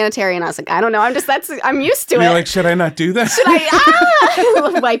so unsanitary? And I was like, I don't know. I'm used to it. You're like, should I not do that? Should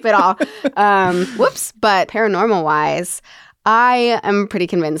I wipe it all? Whoops. But paranormal wise, I am pretty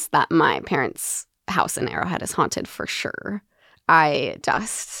convinced that my parents' house in Arrowhead is haunted for sure.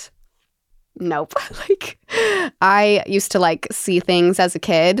 Nope. Like, I used to like see things as a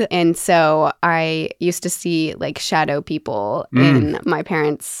kid. And so I used to see like shadow people in my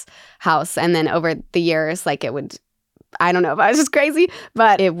parents' house. And then over the years, like it would, I don't know if I was just crazy,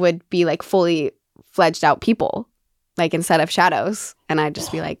 but it would be like fully fledged out people, like instead of shadows. And I'd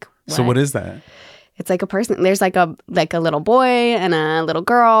just be like, what? So what is that? It's like a person. There's like a little boy and a little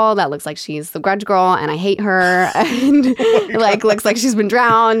girl that looks like she's the grudge girl, and I hate her, and like looks like she's been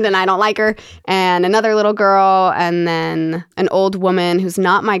drowned, and I don't like her. And another little girl, and then an old woman who's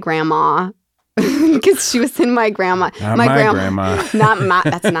not my grandma, because she was in my grandma. Not my grandma.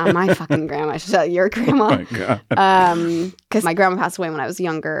 That's not my fucking grandma. Your grandma. Oh my God. Because my grandma passed away when I was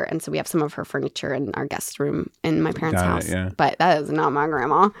younger, and so we have some of her furniture in our guest room in my parents' house. Yeah. But that is not my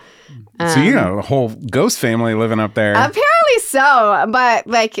grandma. So you know a whole ghost family living up there. Apparently so, but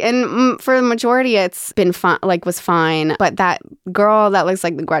like, and for the majority, it's been fun. Like, was fine. But that girl that looks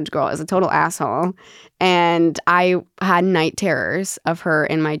like the grudge girl is a total asshole, and I had night terrors of her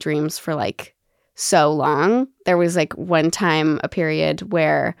in my dreams for like so long. There was like one time a period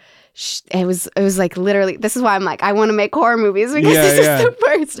where it was like literally, this is why I'm like, I want to make horror movies because this is the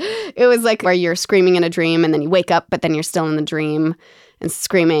worst. It was like where you're screaming in a dream and then you wake up, but then you're still in the dream and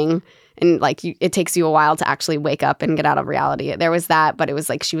screaming. And like it takes you a while to actually wake up and get out of reality. There was that, but it was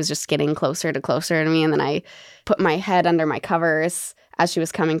like she was just getting closer to me. And then I put my head under my covers as she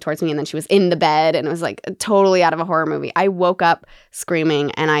was coming towards me, and then she was in the bed, and it was like totally out of a horror movie. I woke up screaming,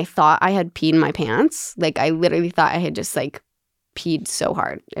 and I thought I had peed my pants. Like I literally thought I had just like peed so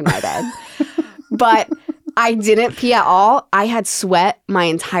hard in my bed. But I didn't pee at all. I had sweat my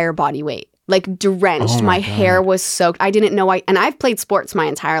entire body weight. Like drenched. Oh my God. Hair was soaked. I didn't know and I've played sports my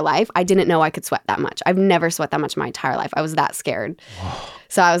entire life. I didn't know I could sweat that much. I've never sweat that much my entire life. I was that scared.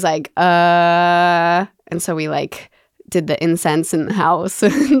 So I was like, and so we like did the incense in the house.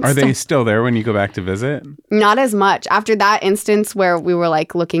 Are they still there when you go back to visit? Not as much. After that instance where we were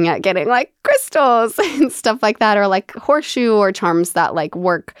like looking at getting like crystals and stuff like that, or like horseshoe or charms that like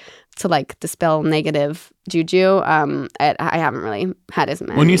work to like dispel negative juju. I haven't really had as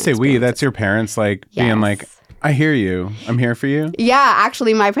many. When you say we, that's your parents like being like, I hear you. I'm here for you. Yeah,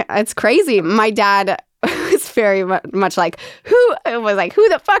 actually, it's crazy. My dad was very much like, who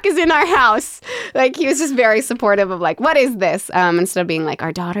the fuck is in our house? Like, he was just very supportive of like, what is this? Instead of being like,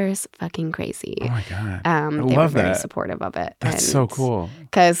 our daughter's fucking crazy. Oh my God. They were very supportive of it. That's so cool.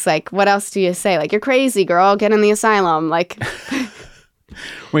 Because like, what else do you say? Like, you're crazy, girl. Get in the asylum. Like...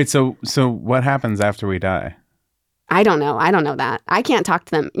 Wait, so what happens after we die? I don't know. I don't know that. I can't talk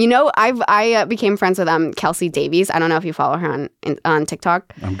to them. You know, I became friends with Kelsey Davies. I don't know if you follow her on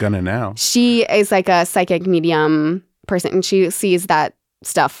TikTok. I'm gonna now. She is like a psychic medium person, and she sees that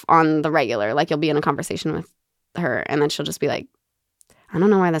stuff on the regular. Like, you'll be in a conversation with her, and then she'll just be like, I don't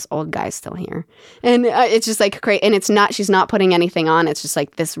know why this old guy's still here. And it's just like crazy. And she's not putting anything on. It's just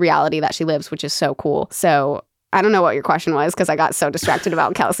like this reality that she lives, which is so cool. So I don't know what your question was because I got so distracted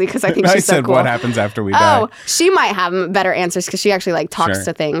about Kelsey because I think she's so cool. I said, what happens after we die? Oh, she might have better answers because she actually like talks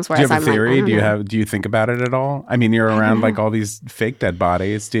to things. Do you have a theory? Like, do you think about it at all? I mean, you're around like all these fake dead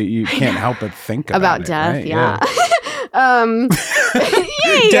bodies. You can't help but think about death. Right? Yeah.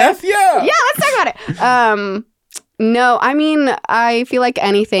 Death. Yeah. Yeah. Let's talk about it. No, I mean, I feel like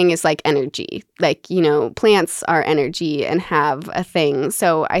anything is like energy. Like, you know, plants are energy and have a thing.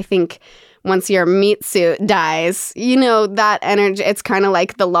 So I think once your meat suit dies, you know, that energy, it's kind of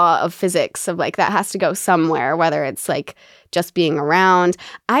like the law of physics of like that has to go somewhere, whether it's like just being around.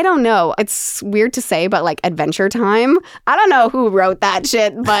 I don't know. It's weird to say, but like Adventure Time, I don't know who wrote that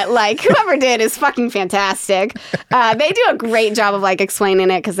shit, but like whoever did is fucking fantastic. They do a great job of like explaining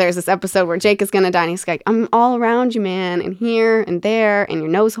it because there's this episode where Jake is going to die and he's like, I'm all around you, man, and here and there and your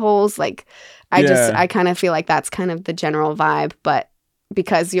nose holes. Like I kind of feel like that's kind of the general vibe, but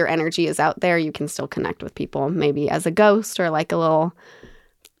because your energy is out there, you can still connect with people, maybe as a ghost or like a little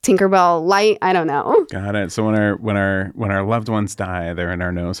Tinkerbell light. I don't know. Got it. So when our loved ones die, they're in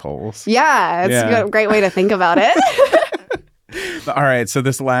our nose holes. Yeah, it's a great way to think about it. All right. So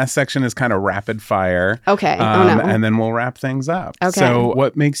this last section is kind of rapid fire. Okay. And then we'll wrap things up. Okay. So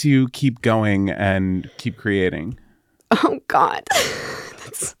what makes you keep going and keep creating? Oh, God.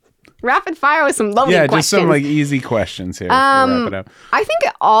 Rapid fire with some loaded questions. Yeah, just some like easy questions here to wrap it up. I think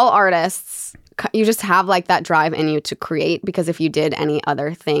all artists, you just have like that drive in you to create, because if you did any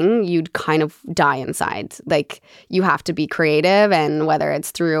other thing, you'd kind of die inside. Like you have to be creative, and whether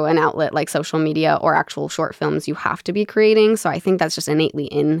it's through an outlet like social media or actual short films, you have to be creating. So I think that's just innately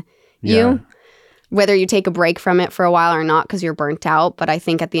in you. Whether you take a break from it for a while or not because you're burnt out. But I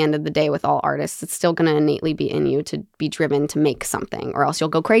think at the end of the day with all artists, it's still going to innately be in you to be driven to make something, or else you'll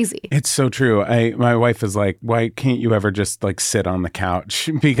go crazy. It's so true. My wife is like, why can't you ever just like sit on the couch?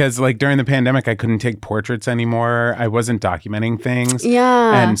 Because like during the pandemic, I couldn't take portraits anymore. I wasn't documenting things.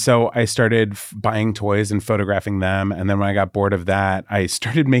 Yeah. And so I started buying toys and photographing them. And then when I got bored of that, I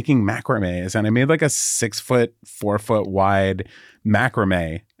started making macrames. And I made like a 6 foot, 4 foot wide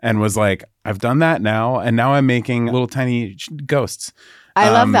macrame and was like, I've done that now. And now I'm making little tiny ghosts. I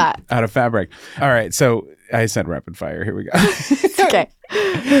love that. Out of fabric. All right. So I said rapid fire. Here we go. Okay.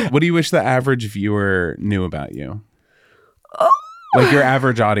 What do you wish the average viewer knew about you? Like your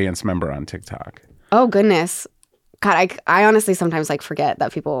average audience member on TikTok. Oh, goodness. God, I honestly sometimes like forget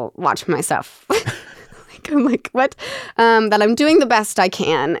that people watch my stuff. I'm like, what? That I'm doing the best I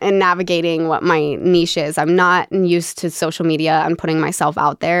can in navigating what my niche is. I'm not used to social media and putting myself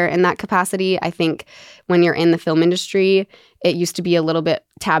out there in that capacity. I think when you're in the film industry, it used to be a little bit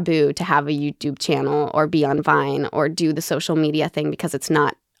taboo to have a YouTube channel or be on Vine or do the social media thing because it's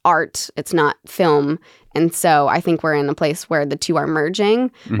not art, it's not film. And so I think we're in a place where the two are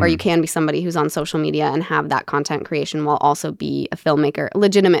merging, where you can be somebody who's on social media and have that content creation while also be a filmmaker, a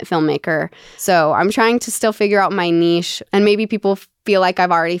legitimate filmmaker. So I'm trying to still figure out my niche, and maybe people feel like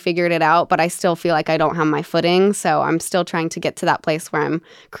I've already figured it out, but I still feel like I don't have my footing. So I'm still trying to get to that place where I'm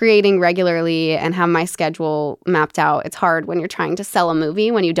creating regularly and have my schedule mapped out. It's hard when you're trying to sell a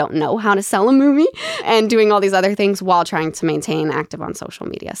movie when you don't know how to sell a movie and doing all these other things while trying to maintain active on social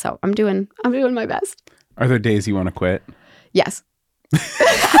media. So I'm doing my best. Are there days you want to quit? Yes.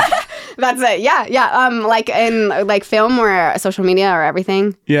 That's it. Yeah. Like in like film or social media or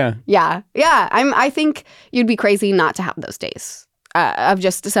everything. Yeah. I think you'd be crazy not to have those days. Of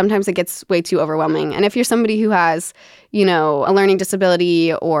just sometimes it gets way too overwhelming. And if you're somebody who has, you know, a learning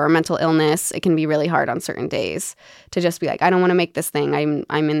disability or mental illness, it can be really hard on certain days to just be like, I don't want to make this thing.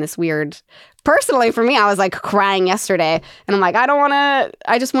 I'm in this weird. Personally, for me, I was like crying yesterday, and I'm like,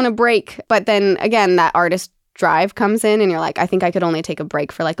 I just want to break. But then again, that artist drive comes in, and you're like, I think I could only take a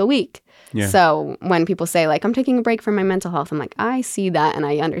break for like a week. Yeah. So when people say like, I'm taking a break for my mental health, I'm like, I see that and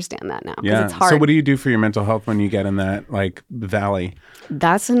I understand that now. Yeah. It's hard. So what do you do for your mental health when you get in that like valley?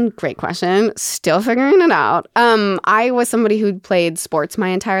 That's a great question. Still figuring it out. I was somebody who played sports my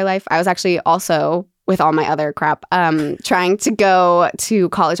entire life. I was actually also, with all my other crap, trying to go to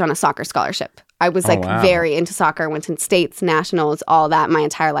college on a soccer scholarship. I was very into soccer, went to states, nationals, all that. My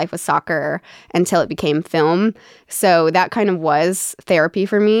entire life was soccer until it became film. So that kind of was therapy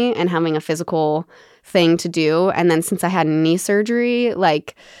for me and having a physical thing to do. And then since I had knee surgery,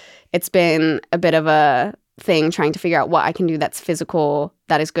 like it's been a bit of a thing trying to figure out what I can do that's physical,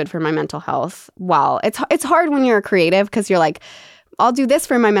 that is good for my mental health. While it's hard when you're a creative because you're like, I'll do this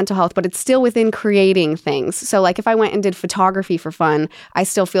for my mental health, but it's still within creating things. So like if I went and did photography for fun, I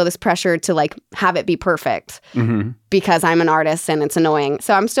still feel this pressure to like have it be perfect because I'm an artist and it's annoying.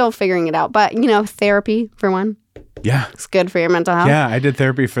 So I'm still figuring it out. But, you know, therapy for one. Yeah. It's good for your mental health. Yeah, I did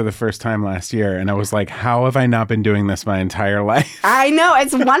therapy for the first time last year, and I was like, how have I not been doing this my entire life? I know.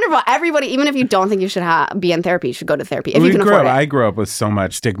 It's wonderful. Everybody, even if you don't think you should be in therapy, you should go to therapy if you can afford it. I grew up with so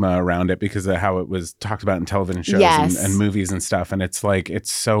much stigma around it because of how it was talked about in television shows and movies and stuff, and it's like,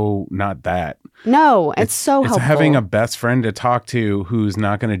 it's so not that. No, it's so helpful. It's having a best friend to talk to who's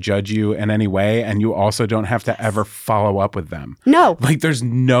not going to judge you in any way, and you also don't have to ever follow up with them. No. Like there's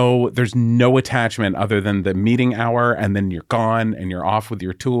no attachment other than the meeting hour and then you're gone and you're off with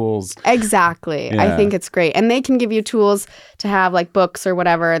your tools. Exactly. Yeah. I think it's great. And they can give you tools to have like books or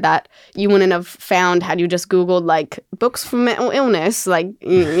whatever that you wouldn't have found had you just Googled like books for mental illness. Like,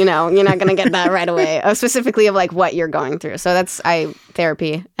 you know, you're not going to get that right away, specifically of like what you're going through. So that's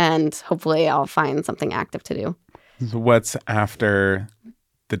therapy, and hopefully I'll find something active to do. So what's after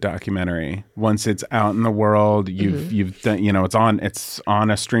the documentary? Once it's out in the world, you've done, you know, it's on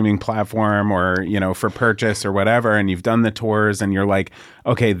a streaming platform or, you know, for purchase or whatever, and you've done the tours and you're like,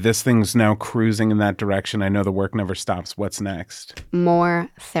 okay, this thing's now cruising in that direction. I know the work never stops. What's next? More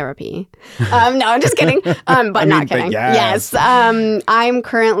therapy. No, I'm just kidding. But not kidding. But yes. I'm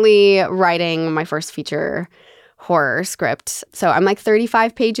currently writing my first feature horror script. So I'm like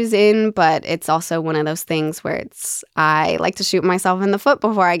 35 pages in, but it's also one of those things where I like to shoot myself in the foot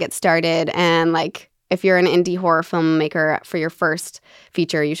before I get started. And like, if you're an indie horror filmmaker for your first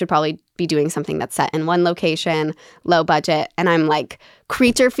feature, you should probably be doing something that's set in one location, low budget. And I'm like,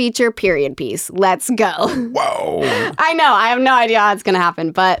 creature feature period piece. Let's go. Whoa. I know. I have no idea how it's going to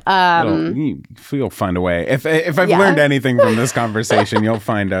happen, but you'll find a way. If I've learned anything from this conversation, you'll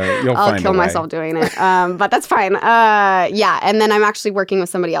find a way. I'll kill myself doing it. But that's fine. Yeah. And then I'm actually working with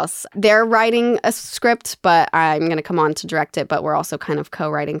somebody else. They're writing a script, but I'm going to come on to direct it. But we're also kind of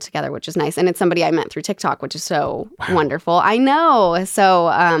co-writing together, which is nice. And it's somebody I met through TikTok, which is so wonderful. I know. So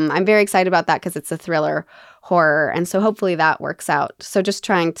I'm very excited about that because it's a thriller horror. And so hopefully that works out. So just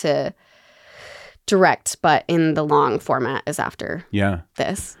trying to direct, but in the long format is after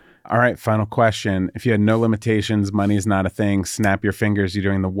this. All right, final question. If you had no limitations, money's not a thing, snap your fingers, you're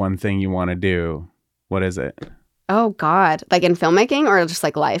doing the one thing you want to do. What is it? Oh, God. Like in filmmaking or just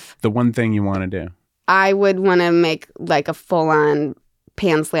like life? The one thing you want to do. I would want to make like a full-on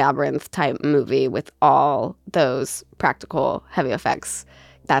Pan's Labyrinth type movie with all those practical heavy effects.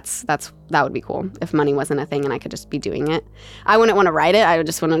 That would be cool if money wasn't a thing and I could just be doing it. I wouldn't want to write it. I would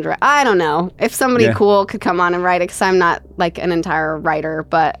just want to direct. I don't know if somebody cool could come on and write it, because I'm not like an entire writer,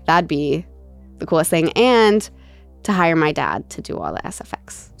 but that'd be the coolest thing. And to hire my dad to do all the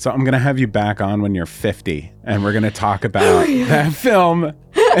SFX. So I'm going to have you back on when you're 50 and we're going to talk about that film. I'd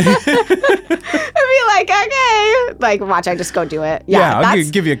be like, okay. Like, watch, I just go do it. Yeah, I'll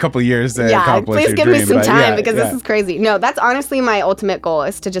give you a couple years to accomplish your dream. Please give me some time because this is crazy. No, that's honestly my ultimate goal,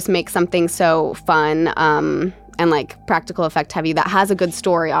 is to just make something so fun and like practical effect heavy that has a good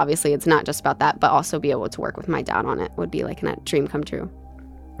story. Obviously, it's not just about that, but also be able to work with my dad on it would be like a dream come true.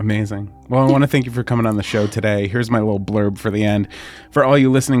 Amazing. Well, I want to thank you for coming on the show today. Here's my little blurb for the end. For all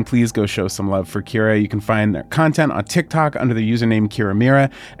you listening, please go show some love for Kira. You can find their content on TikTok under the username Kira Mira,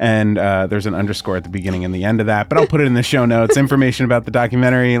 and there's an underscore at the beginning and the end of that, but I'll put it in the show notes. Information about the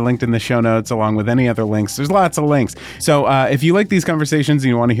documentary linked in the show notes, along with any other links. There's lots of links. So if you like these conversations and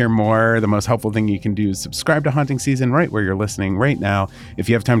you want to hear more, the most helpful thing you can do is subscribe to Haunting Season right where you're listening right now. If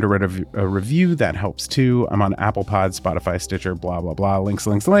you have time to write a review, that helps too. I'm on Apple Pod, Spotify, Stitcher, blah, blah, blah. Links.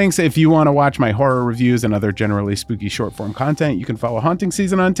 If you want to watch my horror reviews and other generally spooky short form content, you can follow Haunting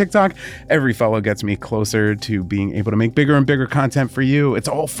Season on TikTok. Every follow gets me closer to being able to make bigger and bigger content for you. It's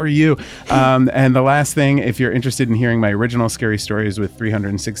all for you. And the last thing, if you're interested in hearing my original scary stories with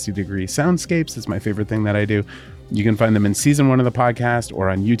 360-degree soundscapes, it's my favorite thing that I do. You can find them in season 1 of the podcast or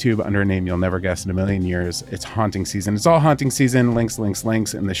on YouTube under a name you'll never guess in a million years. It's Haunting Season. It's all Haunting Season. Links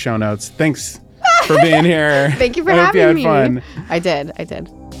in the show notes. Thanks for being here. Thank you for having me. I hope you had fun. I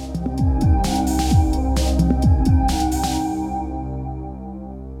did.